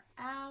for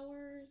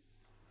hours.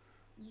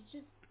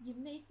 You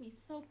make me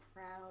so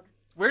proud.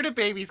 Where do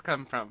babies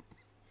come from?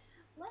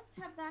 Let's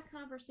have that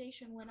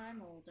conversation when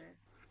I'm older.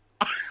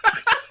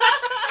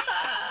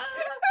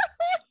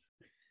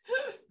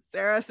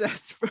 Sarah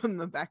says from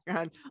the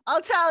background,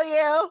 I'll tell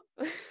you.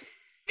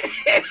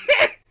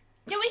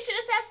 Yeah, we should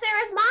just ask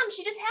Sarah's mom.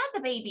 She just had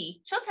the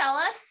baby. She'll tell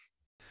us.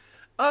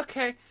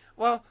 Okay,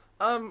 well,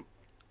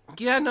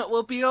 yeah, no,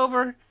 we'll be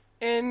over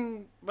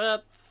in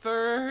about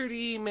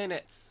 30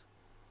 minutes.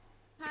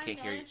 Time can't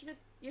hear you. management.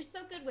 You're so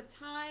good with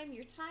time.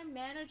 Your time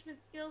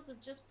management skills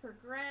have just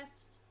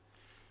progressed.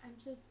 I'm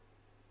just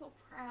so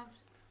proud.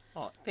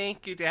 Oh,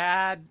 thank you,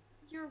 Dad.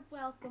 You're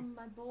welcome,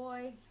 my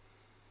boy.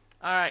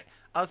 All right,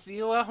 I'll see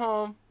you at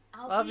home.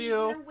 I'll Love be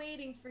you. here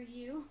waiting for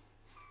you.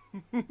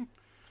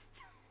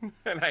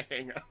 And I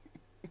hang up.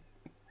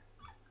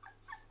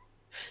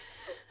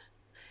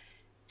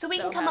 So we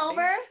So can come happy.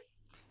 over?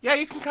 Yeah,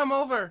 you can come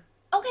over.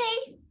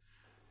 Okay.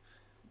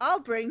 I'll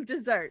bring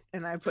dessert.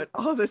 And I put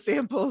all the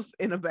samples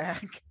in a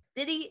bag.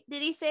 Did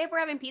he say if we're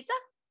having pizza?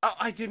 Oh,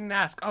 I didn't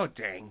ask. Oh,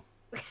 dang.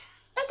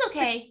 That's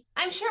okay.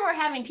 I'm sure we're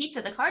having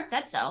pizza. The card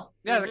said so.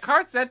 Yeah, the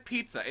card said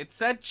pizza. It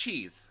said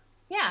cheese.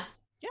 Yeah.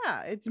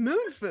 Yeah, it's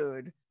moon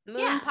food. Moon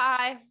Yeah.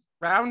 pie.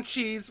 Round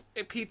cheese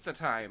pizza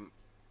time.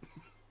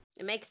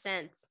 It makes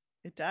sense.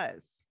 It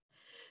does.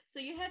 So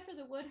you head for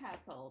the Wood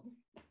household.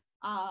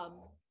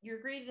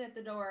 You're greeted at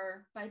the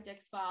door by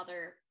Dick's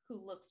father, who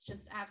looks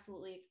just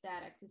absolutely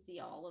ecstatic to see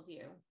all of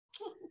you.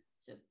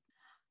 Just,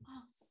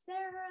 oh,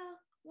 Sarah,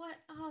 what?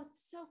 Oh,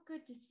 it's so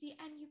good to see.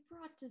 And you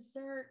brought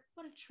dessert.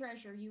 What a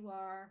treasure you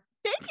are.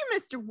 Thank you,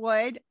 Mr.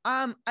 Wood.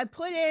 I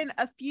put in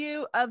a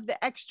few of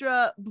the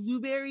extra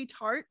blueberry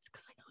tarts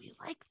because I know you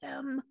like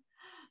them.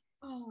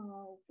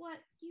 Oh, what?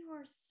 You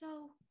are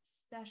so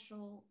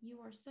special. You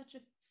are such a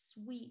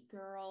sweet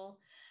girl.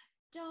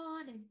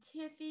 Dawn and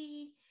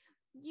Tiffy,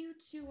 you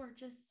two are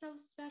just so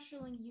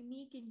special and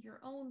unique in your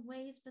own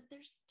ways, but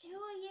there's two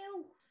of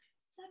you.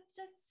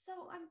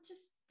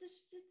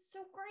 It's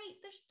so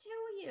great. There's two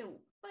of you,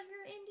 but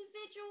you're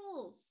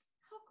individuals.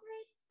 How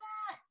great is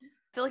that?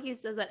 I feel like he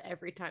says that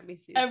every time he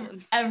sees Every,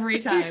 them. every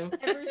time.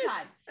 Every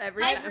time.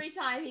 Every time. Every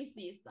time he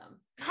sees them.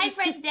 Hi,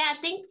 Fred's dad.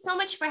 Thanks so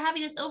much for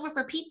having us over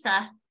for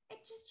pizza.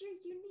 It's just your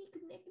unique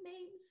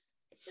nicknames.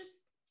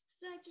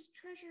 I just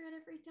treasure it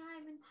every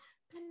time. And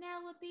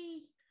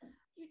Penelope,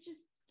 you're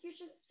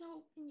just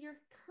so, and your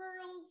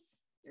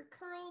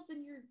curls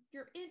and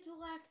your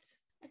intellect.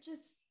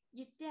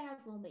 You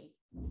dazzle me.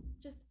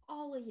 Just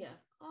all of you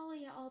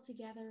all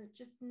together. It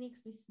just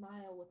makes me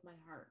smile with my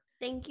heart.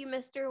 Thank you,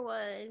 Mr.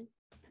 Wood.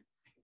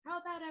 How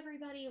about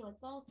everybody?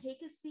 Let's all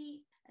take a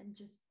seat and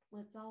just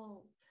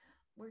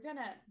we're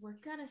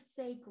gonna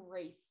say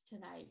grace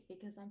tonight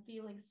because I'm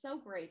feeling so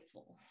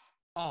grateful.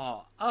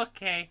 Oh,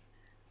 okay.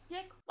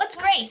 Dick, What's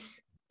what-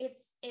 Grace?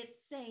 It's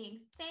saying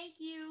thank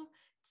you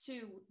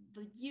to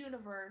the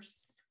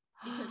universe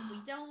because we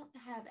don't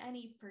have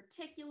any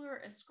particular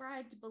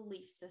ascribed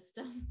belief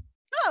system.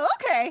 Oh,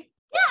 okay.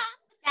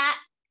 That.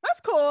 That's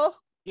cool.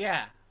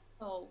 Yeah.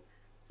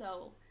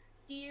 So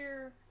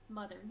dear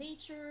Mother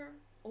Nature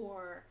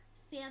or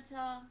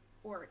Santa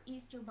or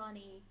Easter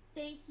Bunny,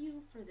 thank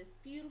you for this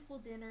beautiful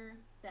dinner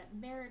that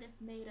Meredith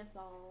made us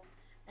all,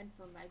 and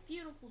for my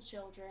beautiful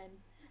children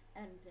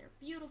and their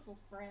beautiful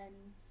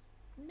friends.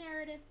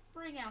 Meredith,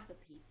 bring out the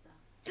pizza.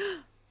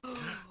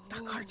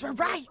 The cards were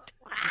right.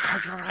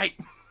 Cards are right.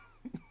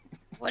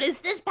 What is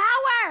this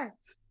power?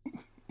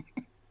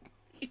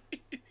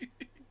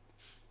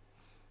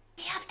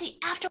 We have to,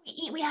 after we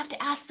eat, we have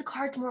to ask the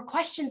cards more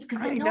questions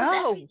because I it knows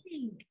know.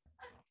 everything.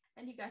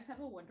 And you guys have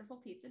a wonderful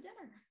pizza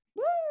dinner.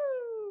 Woo!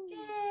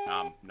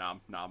 Nom,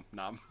 nom, nom,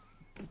 nom.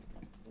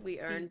 We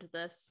earned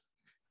this.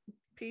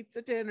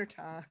 Pizza dinner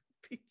time.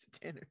 Pizza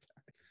dinner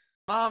time.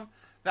 Mom,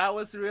 that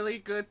was really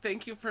good.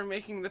 Thank you for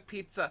making the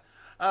pizza.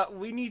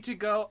 We need to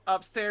go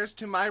upstairs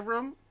to my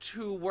room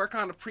to work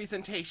on a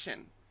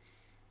presentation.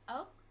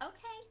 Oh, okay.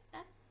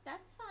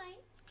 That's fine.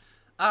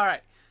 All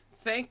right.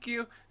 Thank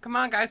you. Come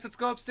on, guys. Let's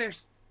go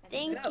upstairs.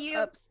 Thank Go you.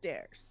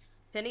 upstairs.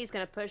 Penny's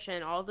gonna push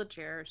in all the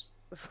chairs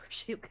before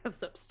she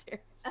comes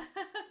upstairs.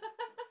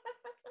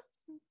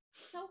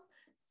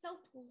 so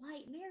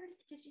polite. Meredith,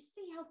 did you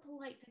see how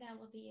polite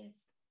Penelope is?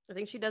 I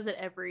think she does it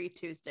every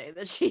Tuesday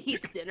that she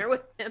eats dinner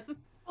with him.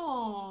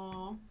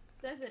 Aww.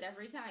 Does it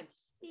every time.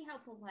 See how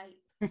polite.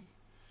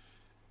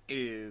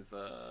 Is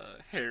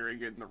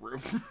Harry in the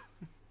room?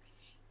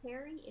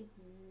 Harry is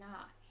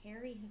not.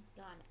 Harry has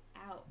gone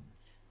out.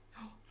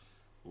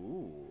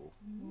 Ooh.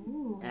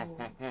 Ooh.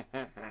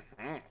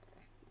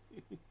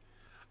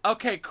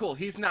 Okay, cool.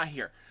 He's not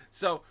here.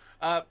 So,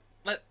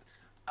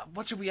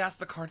 what should we ask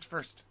the cards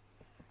first?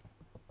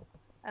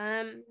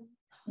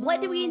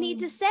 What do we need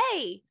to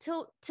say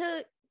to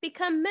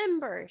become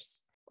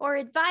members, or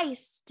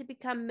advice to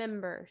become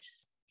members?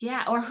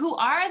 Yeah, or who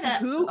are the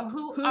Who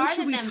are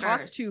should the we members?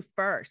 talk to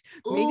first?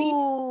 Maybe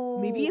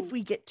if Ooh,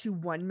 we get to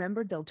one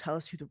member, they'll tell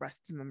us who the rest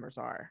of the members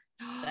are.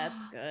 that's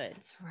good.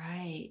 That's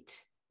right.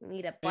 We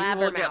need a Maybe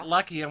we'll get blabbermouth.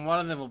 lucky and one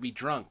of them will be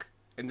drunk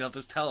and they'll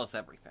just tell us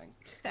everything.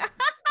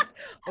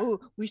 Oh,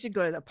 we should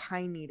go to the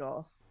Pine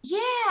Needle. Yeah.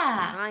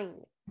 Pine.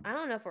 I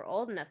don't know if we're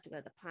old enough to go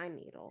to the Pine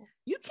Needle.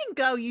 You can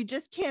go, you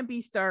just can't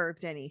be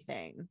served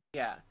anything.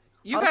 Yeah.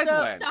 You Also-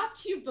 guys win.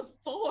 Stopped you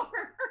before.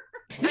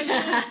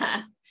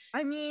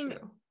 I mean,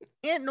 True.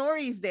 Aunt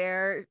Nori's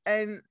there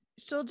and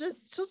she'll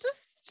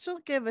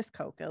give us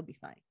Coke. It'll be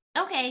fine.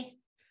 Okay.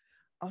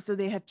 Also,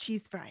 they have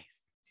cheese fries.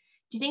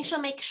 Do you think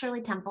she'll make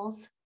Shirley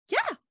Temples? Yeah.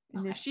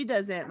 And if Okay. she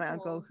doesn't, my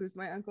uncle, Temples. who's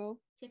my uncle?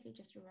 Tiffy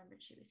just remembered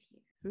she was here.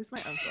 Who's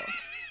my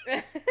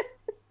uncle?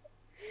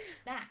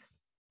 Max.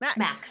 Max.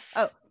 Max.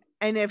 Oh,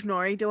 and if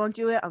Nori won't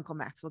do it, Uncle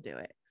Max will do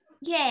it.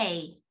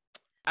 Yay.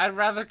 I'd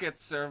rather get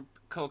served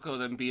cocoa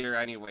than beer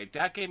anyway.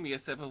 Dad gave me a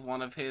sip of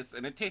one of his,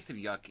 and it tasted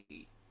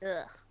yucky.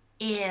 Ugh.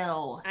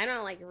 Ew. I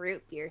don't like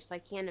root beer, so I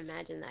can't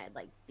imagine that I'd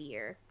like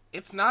beer.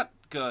 It's not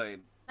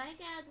good. My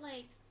dad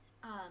likes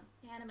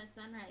Panama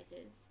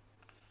Sunrises.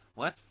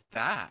 What's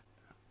that?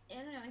 I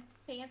don't know, it's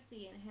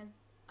fancy and it has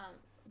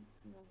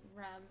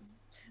rum.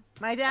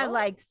 My dad Oh.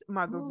 likes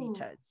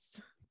margaritas.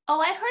 Oh,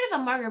 I've heard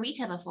of a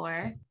margarita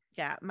before.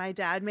 Yeah, my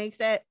dad makes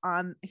it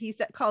on.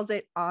 Calls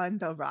it on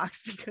the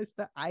rocks because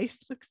the ice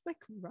looks like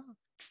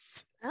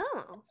rocks.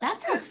 Oh.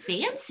 That sounds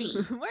fancy.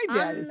 My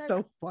dad On is the so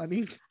rocks.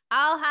 funny.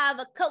 I'll have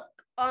a Coke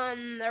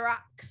on the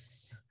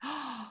rocks.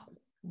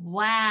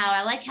 Wow,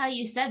 I like how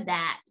you said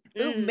that.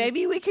 Ooh, Mm.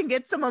 maybe we can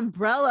get some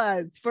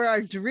umbrellas for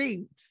our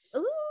drinks.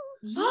 Ooh.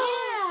 Yeah.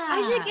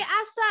 I should get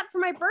asked that for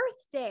my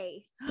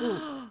birthday.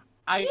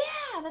 I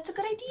Yeah, that's a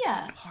good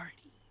idea.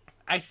 Party.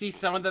 I see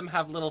some of them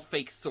have little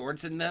fake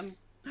swords in them.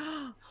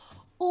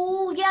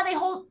 Oh, yeah, they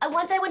hold.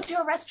 Once I went to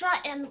a restaurant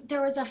and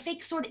there was a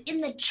fake sword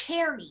in the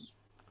cherry.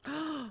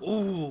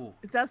 Ooh.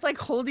 That's like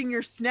holding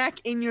your snack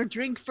in your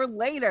drink for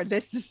later.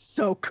 This is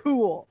so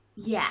cool.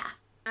 Yeah,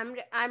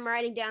 I'm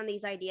writing down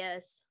these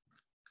ideas.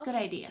 good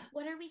idea.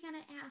 What are we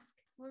gonna ask?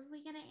 What are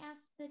we gonna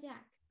ask the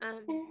deck?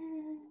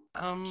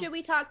 Should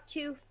we talk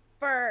to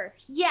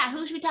first? Yeah,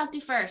 who should we talk to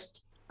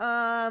first?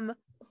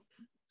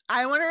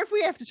 I wonder if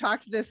we have to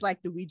talk to this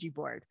like the Ouija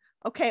board.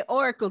 Okay,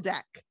 Oracle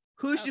deck.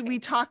 Who should we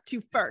talk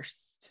to first?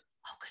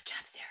 Oh, good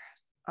job,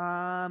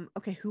 Sarah.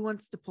 Okay, who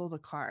wants to pull the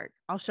card?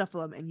 I'll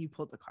shuffle them and you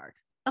pull the card.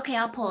 Okay,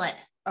 I'll pull it.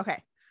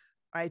 Okay.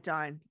 All right,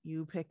 Dawn,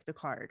 you pick the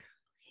card.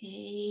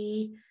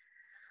 Okay.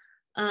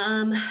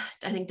 I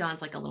think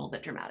Dawn's like a little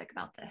bit dramatic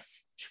about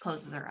this. She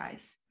closes her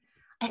eyes.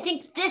 I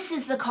think this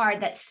is the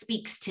card that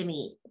speaks to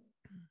me.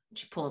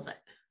 She pulls it.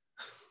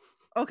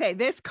 Okay,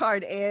 this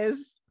card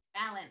is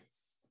Balance.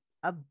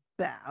 a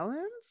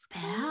balance.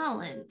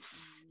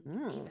 Balance.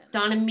 Mm,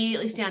 Dawn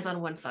immediately stands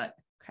on one foot.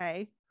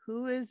 okay,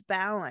 who is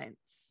balance?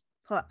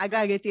 Hold on, I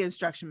gotta get the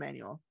instruction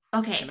manual.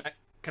 Okay.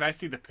 Can I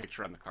see the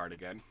picture on the card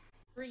again?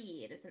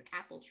 Tree. It is an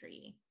apple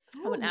tree.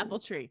 Oh, an Ooh. apple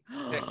tree.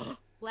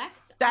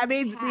 Reflect That on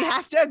means we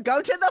have past. to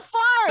go to the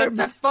farm.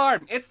 That's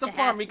farm. It's the It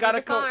farm. has We to be gotta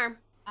the go. farm.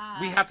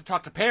 We have to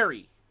talk to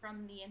Perry.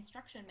 From the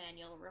instruction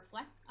manual,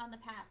 reflect on the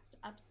past,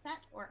 upset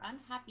or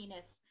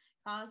unhappiness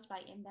caused by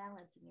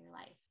imbalance in your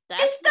life.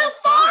 That's It's the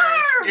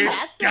farm! It's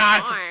That's got-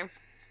 the farm.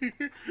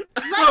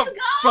 Let's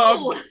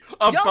go!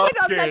 A Y'all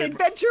went on that game.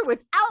 adventure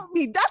without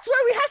me. That's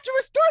why we have to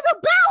restore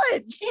the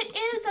balance. It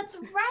is. That's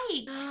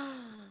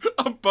right.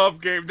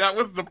 Above game. That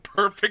was the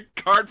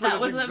perfect card for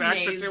That this was exact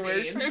amazing.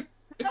 situation.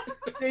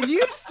 Did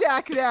you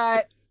stack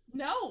that?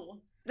 No,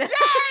 Yay!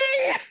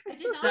 I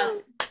did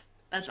not.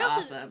 That's She also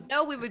awesome. didn't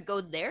know we would go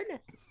there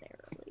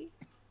necessarily.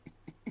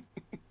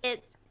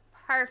 It's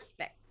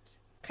perfect.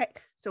 Okay,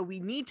 so we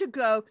need to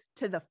go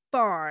to the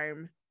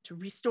farm to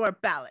restore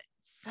balance.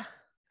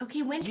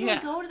 Okay, when can Yeah.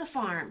 we go to the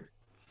farm?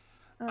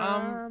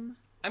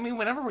 I mean,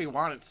 whenever we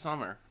want, it's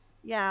summer.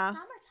 Yeah.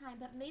 Summertime,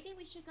 but maybe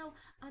we should go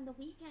on the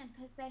weekend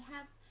because they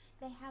have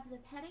the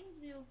petting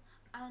zoo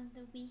on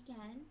the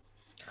weekend,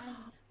 and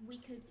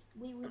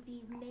we would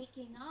be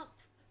making up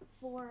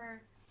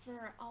for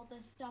all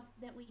the stuff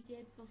that we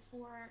did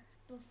before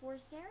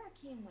Sarah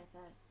came with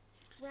us,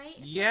 right?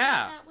 So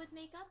Yeah. that would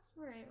make up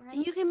for it, right?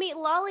 And you can meet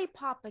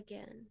Lollipop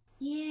again.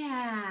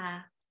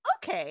 Yeah.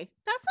 Okay,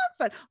 that sounds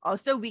fun.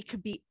 Also, we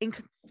could be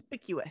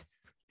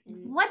inconspicuous.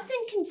 What's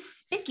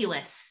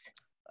inconspicuous?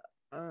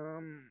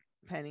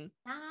 Penny.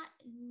 Not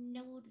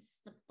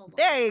noticeable.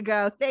 There you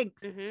go.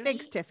 Thanks. Mhm.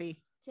 Thanks, Tiffy.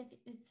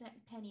 It's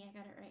Penny. I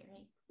got it right?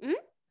 Mhm.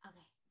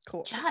 Okay.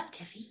 Cool. Good job,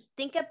 Tiffy.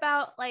 Think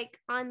about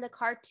like on the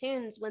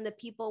cartoons when the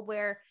people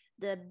wear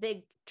the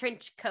big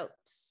trench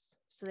coats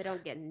so they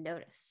don't get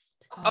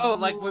noticed. Oh,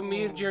 like when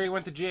me and Jerry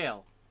went to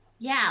jail.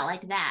 Yeah,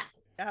 like that.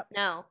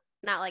 No,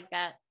 not like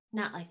that.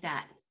 Not like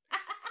that.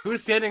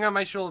 Who's standing on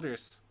my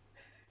shoulders?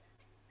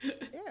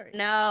 Jerry.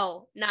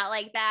 No, not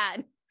like that.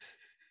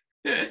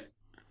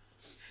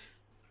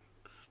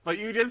 But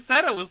you just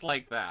said it was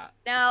like that.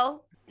 No.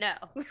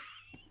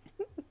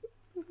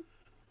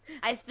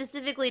 I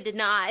specifically did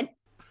not.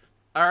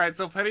 All right,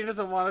 so Penny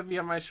doesn't want to be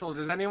on my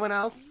shoulders. Anyone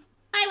else?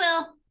 I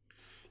will.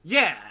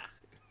 Yeah.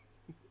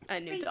 I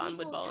knew Three Dawn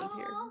would people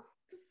volunteer. tall.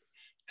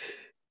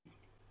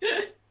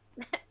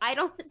 I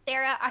don't,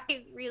 Sarah, I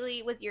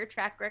really, with your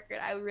track record,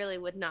 I really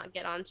would not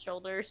get on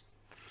shoulders.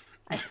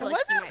 I I feel like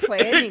you wasn't might-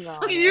 planning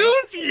on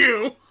it. Excuse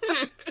you.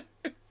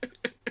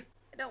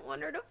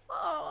 want her to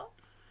fall.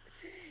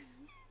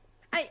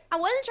 I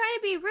wasn't trying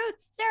to be rude.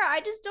 Sarah, I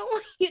just don't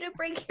want you to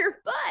break your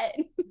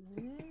butt.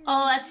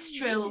 Oh, that's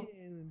true.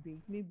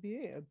 Make me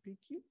be a big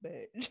cute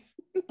bitch.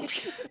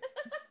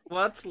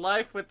 What's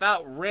life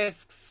without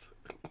risks?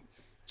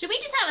 Should we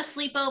just have a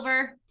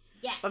sleepover?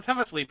 Yeah. Let's have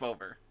a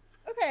sleepover.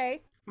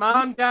 Okay.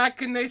 Mom, Dad,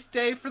 can they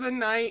stay for the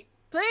night?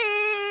 Please.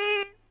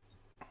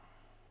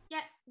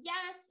 Yeah.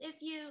 Yes.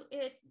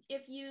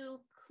 If you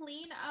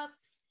clean up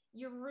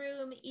your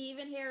room,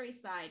 even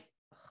Harry's side.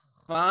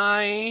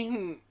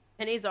 Fine.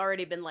 Penny's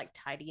already been like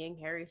tidying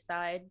Harry's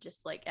side,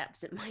 just like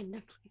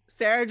absentmindedly.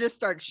 Sarah just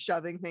starts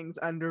shoving things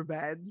under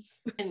beds.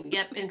 And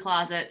yep, in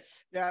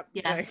closets. Yep.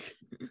 Yes.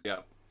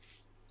 Yep.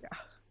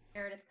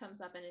 Meredith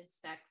comes up and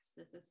inspects.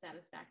 This is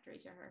satisfactory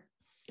to her.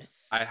 Yes.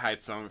 I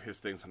hide some of his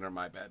things under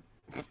my bed.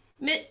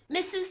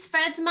 Mrs.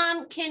 Fred's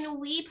mom, can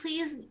we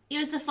please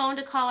use the phone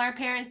to call our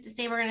parents to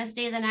say we're going to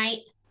stay the night?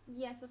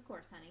 Yes, of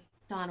course, honey.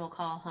 Dawn will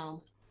call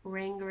home.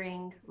 Ring,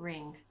 ring,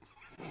 ring.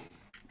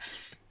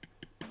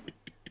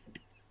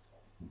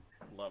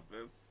 Love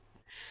this.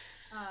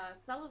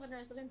 Sullivan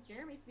residence,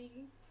 Jeremy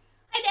speaking.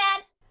 Hi,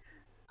 Dad.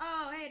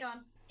 Oh, hey,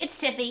 Dawn. It's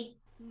Tiffy.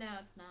 No,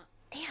 it's not.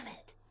 Damn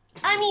it.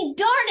 I mean,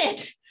 darn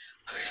it.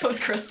 That was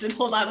Kristen.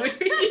 Hold on. Would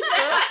we do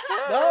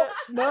that?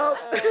 Nope.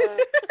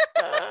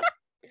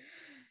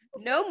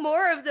 No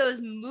more of those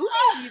movies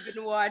you've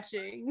been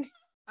watching.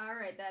 All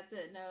right, that's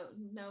it.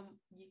 No,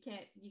 you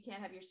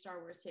can't have your Star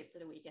Wars tape for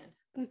the weekend.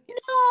 No,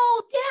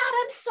 Dad,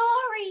 I'm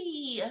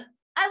sorry.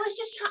 I was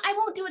just trying. I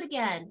won't do it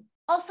again.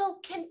 Also,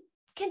 can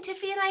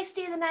Tiffy and I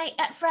stay the night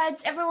at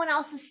Fred's? Everyone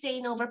else is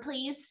staying over,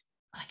 please.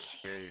 I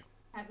can't. Hear you.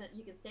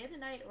 You can stay the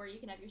night, or you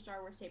can have your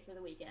Star Wars tape for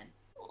the weekend.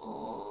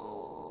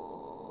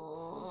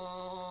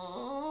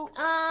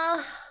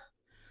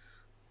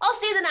 I'll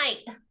stay the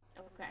night.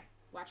 Okay,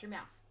 watch your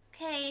mouth.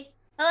 Okay.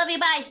 I love you.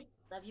 Bye.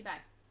 Love you, bye.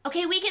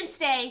 Okay, we can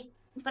stay,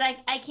 but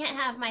I can't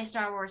have my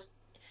Star Wars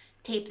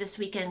tape this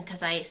weekend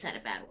because I said a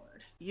bad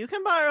word. You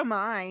can borrow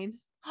mine.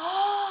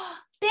 Oh,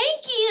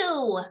 thank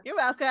you. You're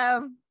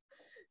welcome.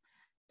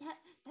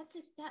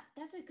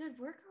 That's a good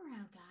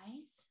workaround,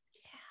 guys.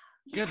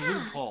 Good Yeah,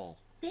 loophole.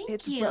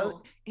 Thank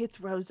you. It's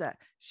Rosa.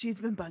 She's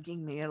been bugging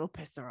me. It'll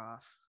piss her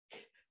off.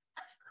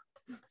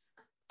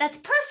 That's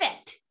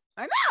perfect.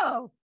 I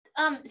know.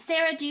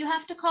 Sarah, do you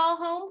have to call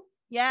home?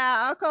 Yeah,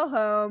 I'll call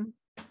home.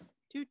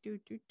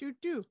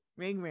 Do.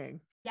 Ring,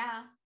 ring.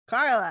 Yeah.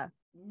 Carla.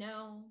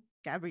 No.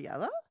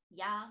 Gabriella?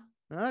 Yeah.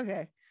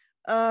 Okay.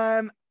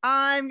 I'm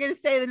gonna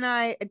stay the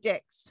night at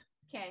Dick's.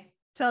 Okay.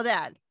 Tell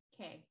Dad.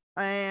 Okay.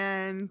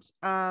 And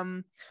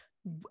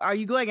are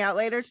you going out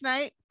later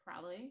tonight?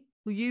 Probably.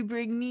 Will you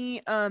bring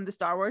me the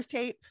Star Wars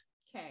tape?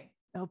 Okay.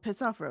 It'll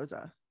piss off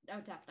Rosa. Oh,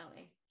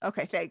 definitely.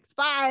 Okay, thanks.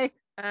 Bye.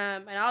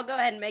 And I'll go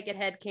ahead and make it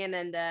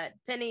headcanon that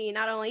Penny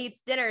not only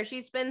eats dinner,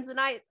 she spends the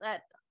nights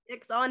at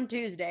Dick's on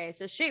Tuesday.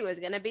 So she was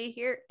gonna be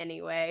here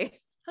anyway.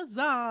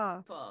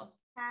 Huzzah. Cool.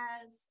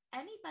 Has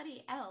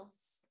anybody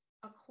else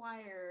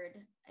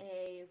acquired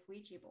a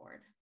Ouija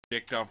board?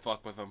 Dick, don't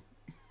fuck with him.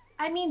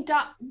 I mean,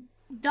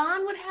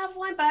 Dawn would have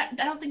one, but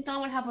I don't think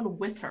Dawn would have one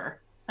with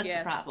her. That's Yeah.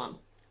 the problem.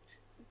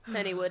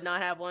 Penny would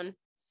not have one.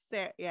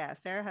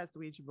 Sarah has the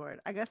Ouija board.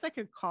 I guess I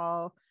could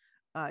call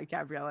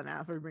Gabriella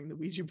now for bring the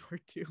Ouija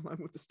board too, along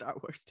with the Star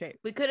Wars tape.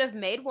 We could have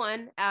made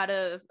one out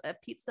of a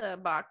pizza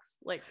box,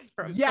 like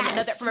from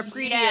a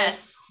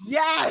previous.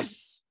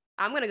 Yes.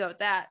 I'm gonna go with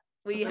that.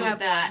 We Let's go have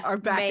with that. Our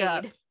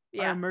backup. made.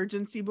 Our Yeah.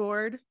 emergency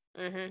board.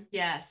 Mm-hmm.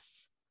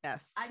 Yes.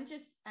 Yes. I'm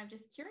just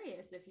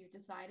curious if you've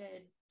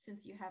decided,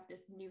 since you have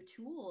this new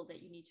tool,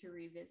 that you need to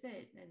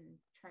revisit and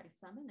try to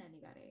summon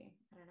anybody.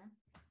 I don't know.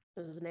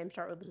 Does his name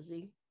start with a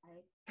Z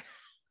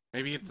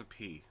Maybe it's a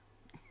P.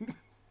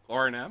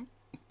 Or an M.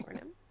 or an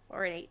M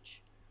or an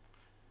H?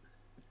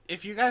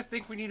 If you guys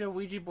think we need a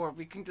Ouija board,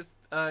 we can just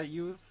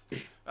use...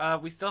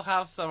 we still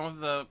have some of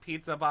the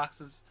pizza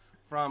boxes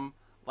from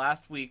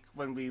last week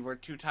when we were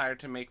too tired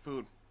to make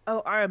food.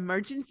 Oh, our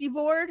emergency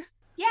board?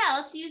 Yeah,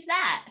 let's use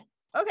that.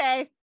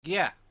 Okay.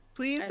 Yeah.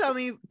 Please I tell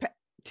me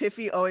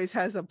Tiffy always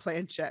has a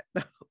planchette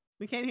though.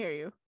 We can't hear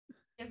you.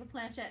 He has a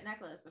planchette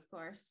necklace, of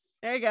course.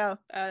 There you go.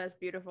 Oh, that's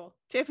beautiful.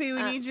 Tiffy,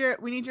 we need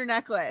your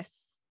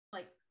necklace.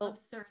 Like Oh.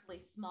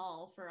 absurdly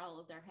small for all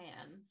of their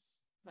hands.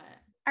 But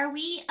Are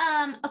we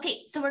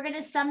okay, so we're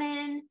gonna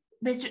summon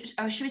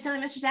or should we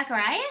summon Mr.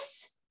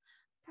 Zacharias?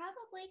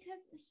 probably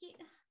because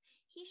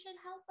he should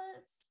help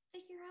us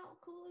figure out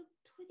who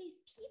these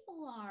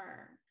people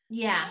are.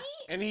 Yeah.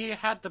 Right? And he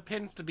had the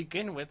pins to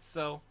begin with,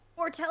 so...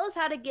 Or tell us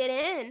how to get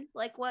in.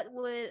 Like, what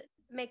would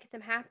make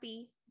them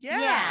happy?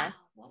 Yeah.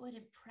 What would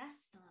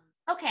impress them?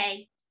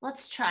 Okay,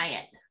 let's try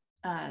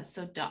it.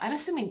 So I'm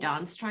assuming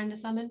Dawn's trying to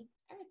summon.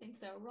 I would think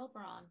so. Roll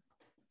Brawn.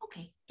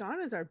 Okay.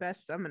 Dawn is our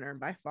best summoner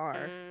by far.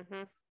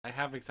 Mm-hmm. I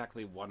have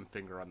exactly one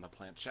finger on the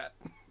planchette.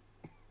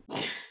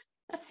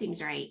 That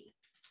seems right.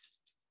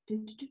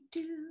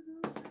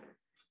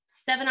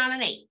 7 on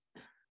an 8.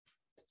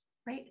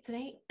 Right? It's an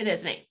 8? It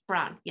is an 8.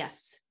 Brawn,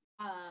 yes.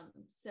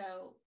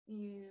 So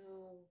you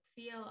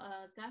feel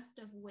a gust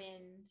of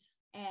wind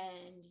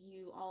and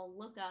you all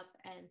look up,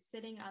 and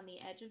sitting on the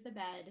edge of the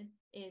bed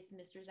is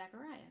Mr.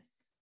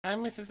 Zacharias.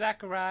 I'm Mrs.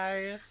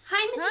 Zacharias.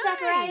 Hi, Mr.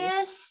 Hi.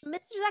 Zacharias.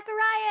 Mr.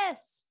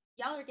 Zacharias.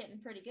 Y'all are getting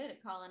pretty good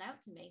at calling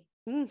out to me.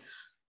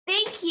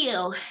 Thank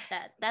you.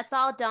 That's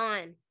all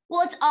done.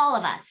 Well, it's all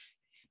of us,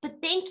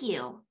 but thank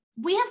you.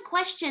 We have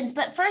questions,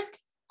 but first,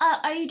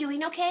 are you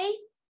doing okay?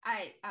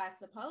 I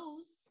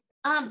suppose.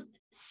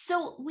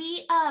 So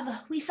we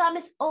saw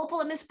Miss Opal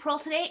and Miss Pearl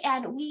today,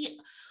 and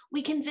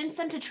we convinced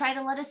them to try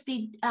to let us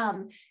be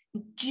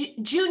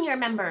junior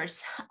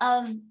members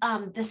of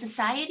the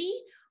society,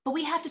 but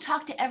we have to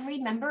talk to every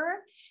member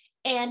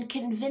and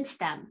convince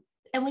them.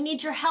 And we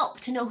need your help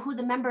to know who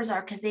the members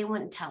are because they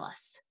wouldn't tell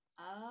us.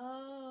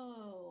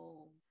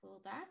 Oh,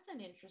 well, that's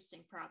an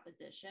interesting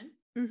proposition.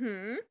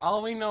 Mm-hmm.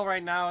 All we know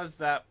right now is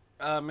that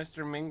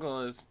Mr.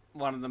 Mingle is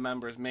one of the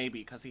members, maybe,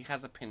 because he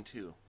has a pin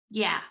too.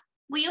 Yeah.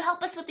 Will you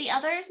help us with the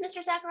others,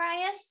 Mr.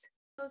 Zacharias?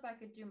 Suppose I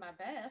could do my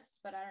best,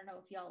 but I don't know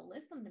if y'all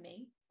listen to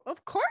me.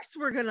 Of course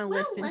we're gonna We'll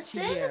listen to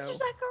listen, you. Mr.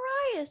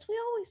 Zacharias, we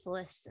always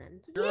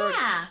listen.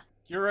 Yeah.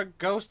 You're a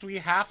ghost, we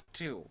have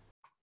to.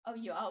 Oh,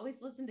 you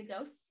always listen to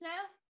ghosts now?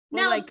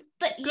 We're No, like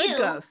but good you.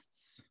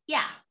 ghosts.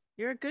 Yeah.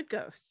 You're a good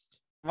ghost.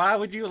 Why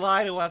would you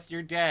lie to us?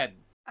 You're dead.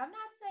 I'm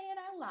not saying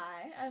I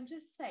lie. I'm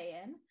just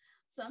saying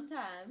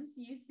sometimes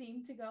you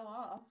seem to go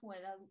off when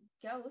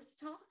a ghost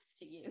talks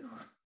to you.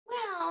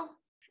 Well,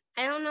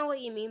 I don't know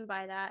what you mean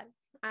by that.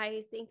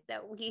 I think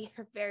that we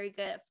are very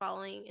good at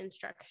following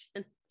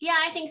instructions yeah,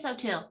 I think so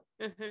too.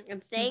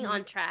 and staying Mhm.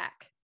 on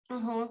track.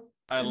 Mm-hmm.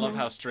 I love Mhm.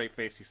 how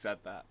straight-faced he said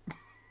that.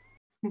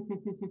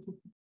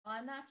 Well,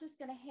 I'm not just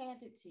gonna hand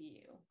it to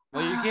you.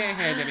 Well, you can't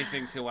hand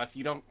anything to us.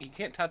 You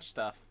can't touch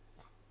stuff.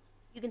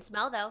 You can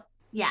smell though.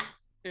 Yeah.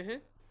 Mm-hmm.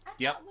 I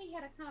Yep. thought we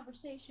had a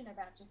conversation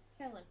about just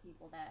telling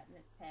people that,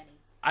 Miss Penny.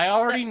 I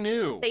already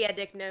knew. So yeah,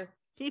 Dick knew.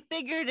 He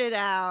figured it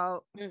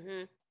out. Mm-hmm.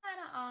 What kind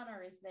of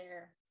honor is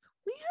there?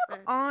 We have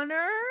Mm.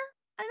 honor.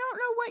 I don't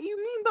know what you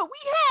mean, but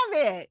we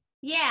have it.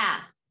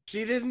 Yeah.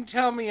 She didn't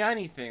tell me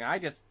anything. I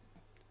just.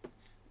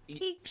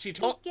 She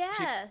told. He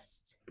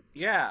guessed.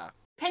 Yeah.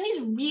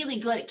 Penny's really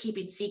good at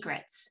keeping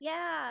secrets.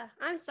 Yeah,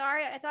 I'm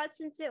sorry. I thought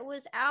since it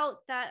was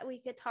out that we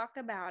could talk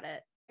about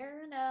it.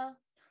 Fair enough.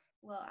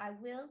 Well, I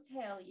will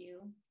tell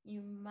you,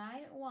 you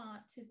might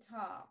want to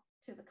talk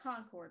to the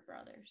Concord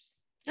brothers.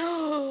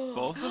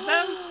 Both of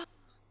them?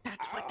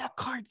 That's what the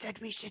card said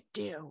we should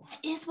do. That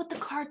is what the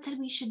card said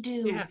we should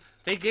do. Yeah.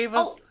 They gave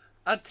us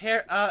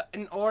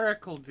an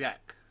oracle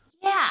deck.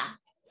 Yeah.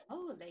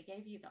 Oh, they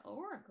gave you the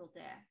Oracle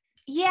deck.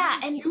 Yeah.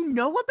 And You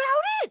know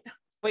about it?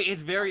 Wait,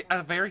 it's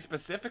a very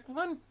specific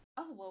one?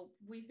 Oh, well,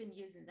 we've been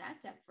using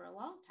that deck for a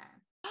long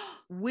time.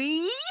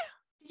 We?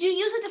 did you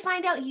use it to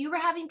find out you were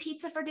having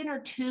pizza for dinner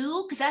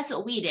too? Because that's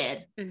what we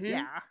did. Mhm.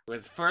 Yeah. It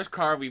was the first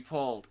card we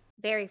pulled.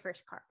 Very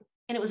first card.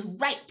 And it was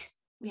right.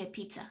 We had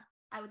pizza.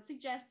 I would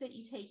suggest that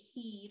you take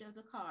heed of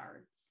the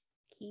cards.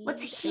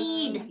 What's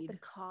Heed heed? of the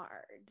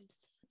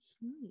cards.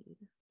 Heed.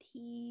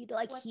 Heed,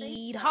 like What they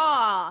heed say.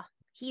 ha.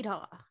 Heed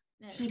ha.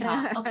 No,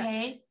 Heed-haw,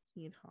 okay.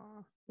 Heed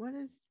haw. What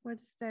does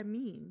that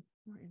mean?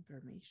 More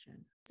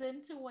information.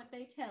 listen to what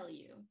they tell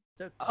you.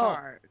 The Oh,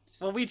 cards.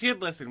 Well, we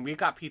did listen. We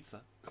got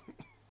pizza.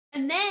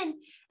 And then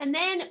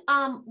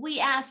we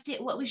asked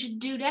it what we should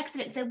do next,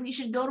 and it said we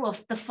should go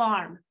to the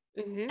farm.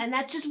 Mhm. And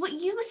that's just what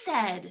you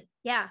said.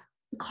 Yeah.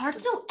 The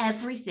cards know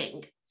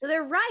everything. So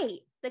they're right.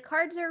 The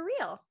cards are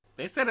real.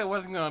 They said it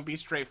wasn't going to be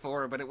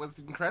straightforward, but it was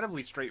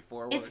incredibly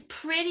straightforward. It's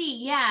pretty,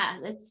 yeah.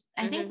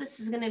 I think this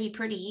is gonna be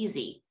pretty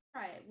easy.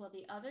 Right. Well,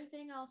 the other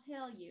thing I'll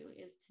tell you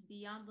is to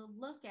be on the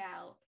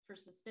lookout for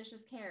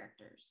suspicious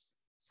characters.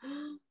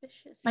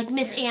 Suspicious. Like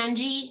Miss character.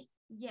 Angie.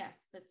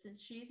 Yes, but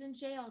since she's in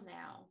jail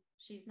now,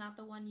 she's not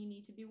the one you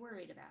need to be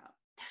worried about.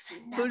 There's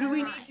Who do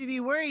we another need to be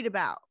worried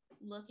about?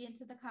 Look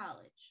into the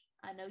college.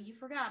 I know you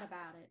forgot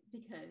about it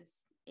because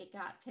it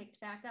got picked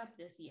back up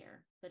this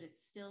year, but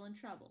it's still in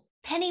trouble.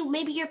 Penny,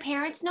 maybe your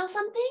parents know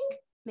something?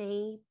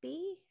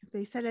 Maybe. Have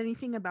they said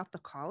anything about the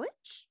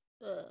college?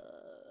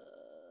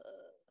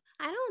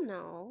 I don't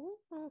know.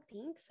 I don't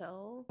think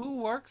so. Who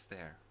works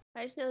there?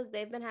 I just know that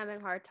they've been having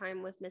a hard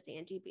time with Miss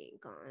Angie being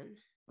gone.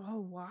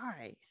 Oh,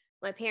 why?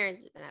 My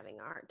parents have been having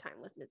a hard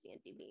time with Miss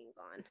Angie being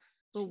gone.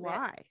 But She-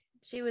 why?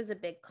 She was a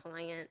big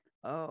client.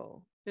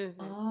 Oh. Mhm.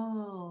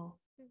 Oh.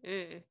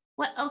 Mm.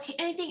 What? Okay.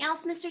 Anything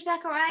else, Mr.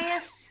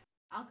 Zacharias?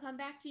 I'll come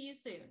back to you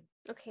soon.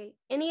 Okay.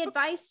 Any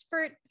advice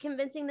for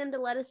convincing them to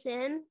let us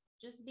in?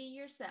 Just be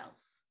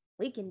yourselves.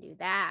 We can do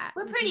that.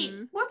 We're pretty.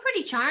 Mhm. We're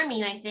pretty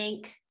charming, I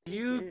think.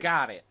 You Mhm.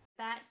 got it.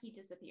 That he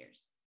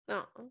disappears.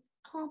 Oh.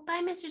 Oh,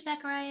 bye, Mr.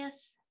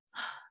 Zacharias.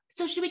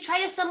 So should we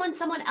try to summon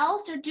someone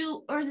else,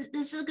 or is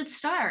this a good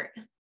start?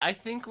 I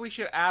think we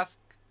should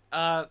ask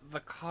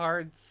the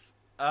cards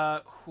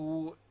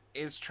who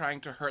is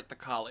trying to hurt the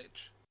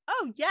college.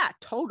 Oh, yeah,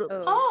 totally.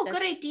 Oh,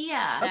 that's- good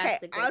idea. Okay,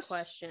 That's a good I'll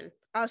question.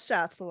 I'll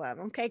shuffle them.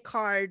 Okay,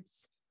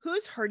 cards.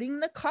 Who's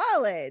hurting the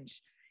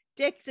college?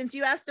 Dick, since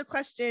you asked a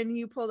question,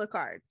 you pull the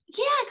card.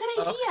 Yeah,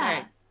 good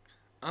idea.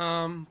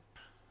 Okay.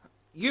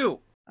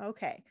 You.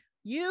 Okay.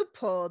 You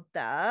pulled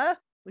the.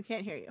 We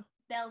can't hear you.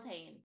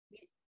 Beltane.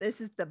 This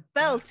is the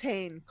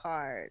Beltane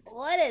card.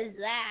 What is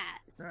that?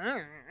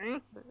 I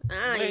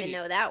don't Wait. even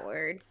know that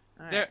word.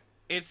 There,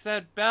 it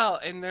said Belle,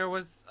 and there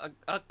was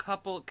a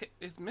couple.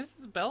 Is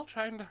Mrs. Bell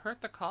trying to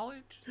hurt the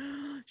college?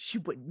 She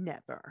would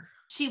never.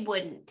 She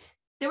wouldn't.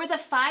 There was a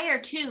fire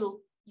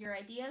too. Your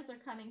ideas are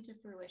coming to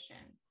fruition.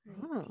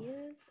 Oh.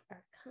 Ideas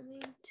are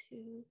coming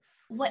to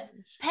What,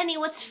 Penny?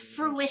 What's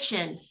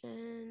fruition?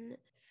 fruition.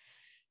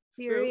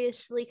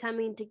 Furiously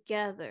coming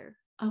together.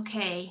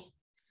 Okay.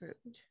 Fruit.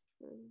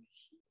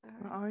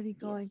 We're already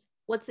going.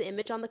 What's the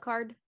image on the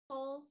card?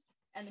 Poles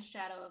and the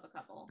shadow of a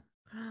couple.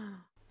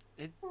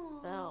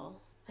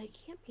 Belle. It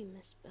can't be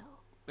Miss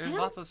Bell. There's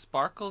lots of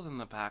sparkles in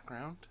the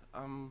background.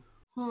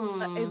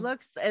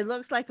 It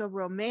looks like a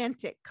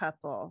romantic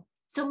couple.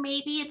 So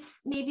maybe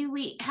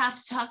we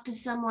have to talk to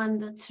someone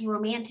that's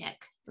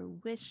romantic.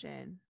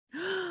 Fruition.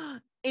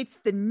 It's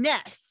the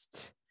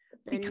nest.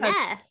 The Because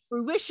nest.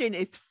 Fruition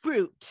is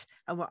fruit,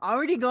 and we're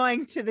already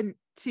going to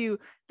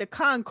the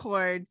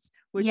Concords,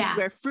 which Yeah. is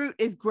where fruit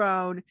is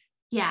grown,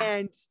 Yeah.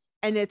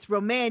 and it's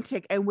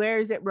romantic. And where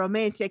is it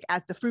romantic?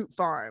 At the fruit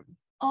farm.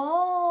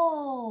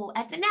 Oh,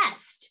 at the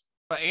nest.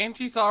 But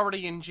Angie's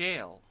already in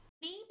jail.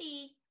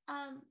 Maybe,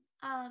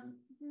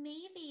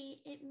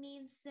 maybe it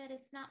means that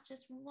it's not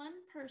just one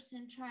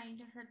person trying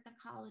to hurt the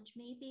college.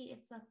 Maybe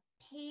it's a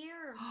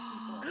pair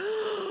of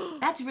people.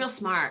 That's real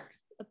smart.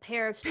 A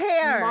pair of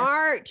Pair.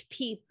 smart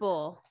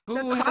people.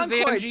 Who has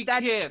Angie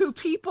that's kissed? 2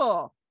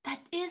 people. That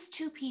is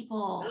 2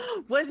 people.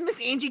 Was Miss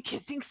Angie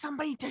kissing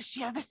somebody? Does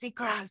she have a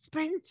secret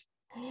husband?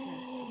 Her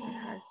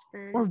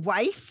husband. Or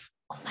wife?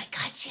 Oh my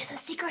God, she has a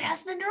secret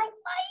husband or a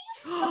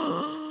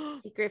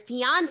wife. Secret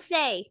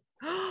fiance.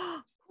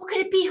 Who could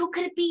it be? Who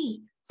could it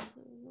be?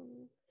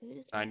 Who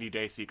does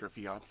 90-day secret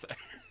fiance.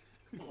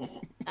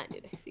 I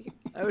did I see?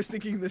 I was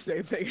thinking the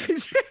same thing.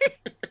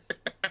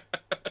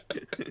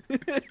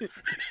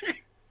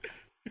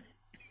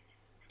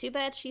 Too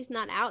bad she's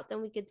not out.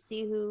 Then we could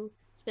see who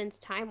spends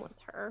time with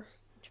her.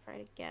 Try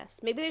to guess.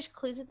 Maybe there's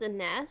clues at the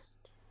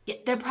nest. Yeah,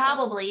 there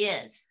probably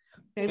is.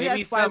 Maybe Maybe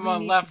that's why we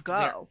someone need left to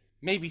go.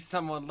 Maybe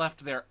someone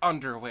left their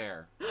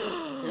underwear.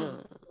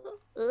 Ugh.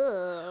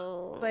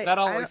 But That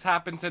I always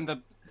happens in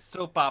the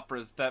soap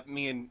operas that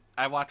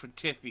I watch with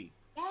Tiffy.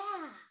 Yeah.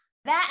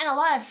 That and a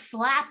lot of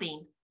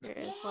slapping.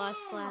 There's a lot of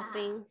Yeah.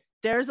 slapping.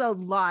 there's a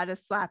lot of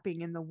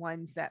slapping in the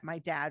ones that my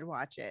dad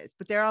watches,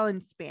 but they're all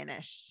in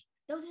Spanish.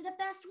 Those are the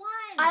best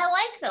ones. I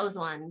like those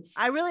ones.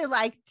 I really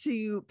like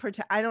to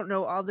pretend. I don't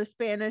know all the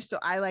Spanish, so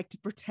I like to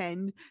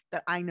pretend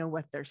that I know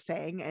what they're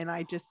saying, and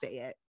I just say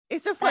it.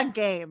 It's a fun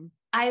game.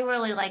 I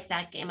really like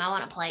that game. I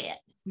want to play it.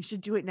 We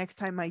should do it next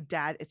time my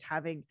dad is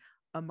having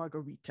a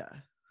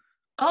margarita.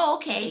 Oh,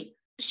 okay.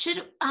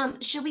 Should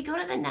we go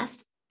to the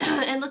nest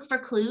and look for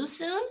clues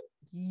soon?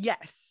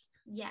 Yes.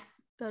 Yeah.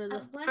 Go to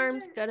the I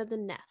farms, wonder- go to the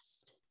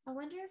nest. I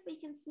wonder if we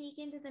can sneak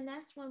into the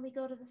nest when we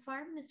go to the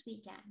farm this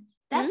weekend.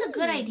 That's a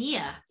good Mm.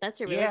 idea.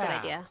 That's a really good Yeah.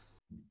 idea.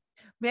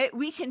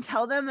 We can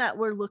tell them that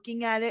we're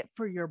looking at it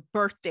for your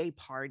birthday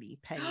party,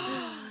 Penny.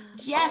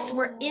 Yes,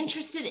 we're Oh.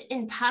 interested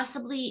in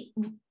possibly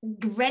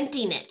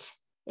renting it.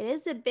 It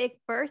is a big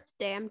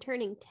birthday. I'm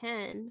turning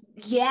 10.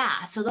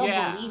 Yeah, so they'll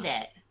Yeah. believe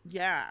it.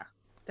 Yeah.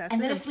 That's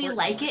And an then if we important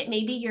like one. it,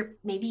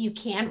 maybe you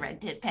can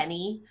rent it,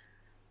 Penny.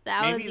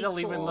 That would Maybe be they'll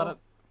even let cool. us.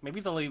 Maybe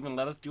they'll even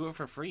let us do it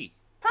for free.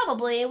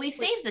 Probably. We've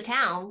saved the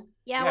town.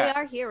 Yeah, Yeah. we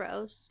are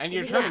heroes. And It'd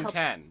you're be good turning pub-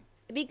 10.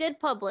 It'd be good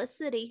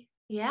publicity.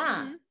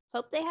 Yeah. Mhm.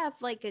 Hope they have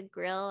like a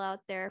grill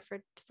out there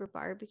for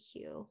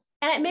barbecue.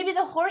 And maybe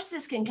the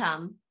horses can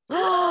come.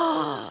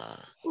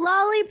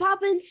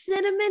 Lollipop and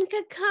Cinnamon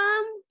could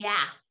come.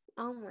 Yeah.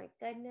 Oh my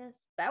goodness.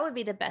 That would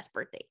be the best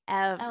birthday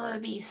ever. That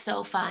would be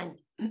so fun.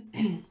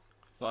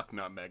 Fuck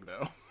Nutmeg,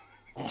 though.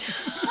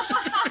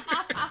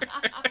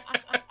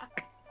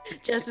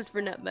 Justice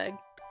for Nutmeg.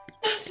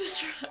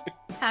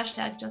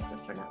 Hashtag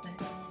justice for nutmeg.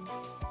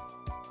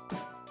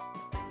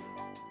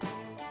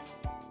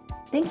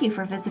 Thank you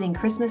for visiting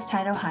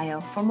Christmastide, Ohio.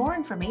 For more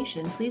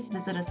information, please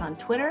visit us on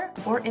Twitter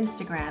or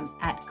Instagram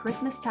at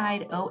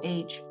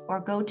ChristmastideOH or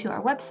go to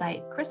our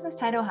website,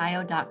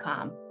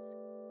 ChristmastideOhio.com.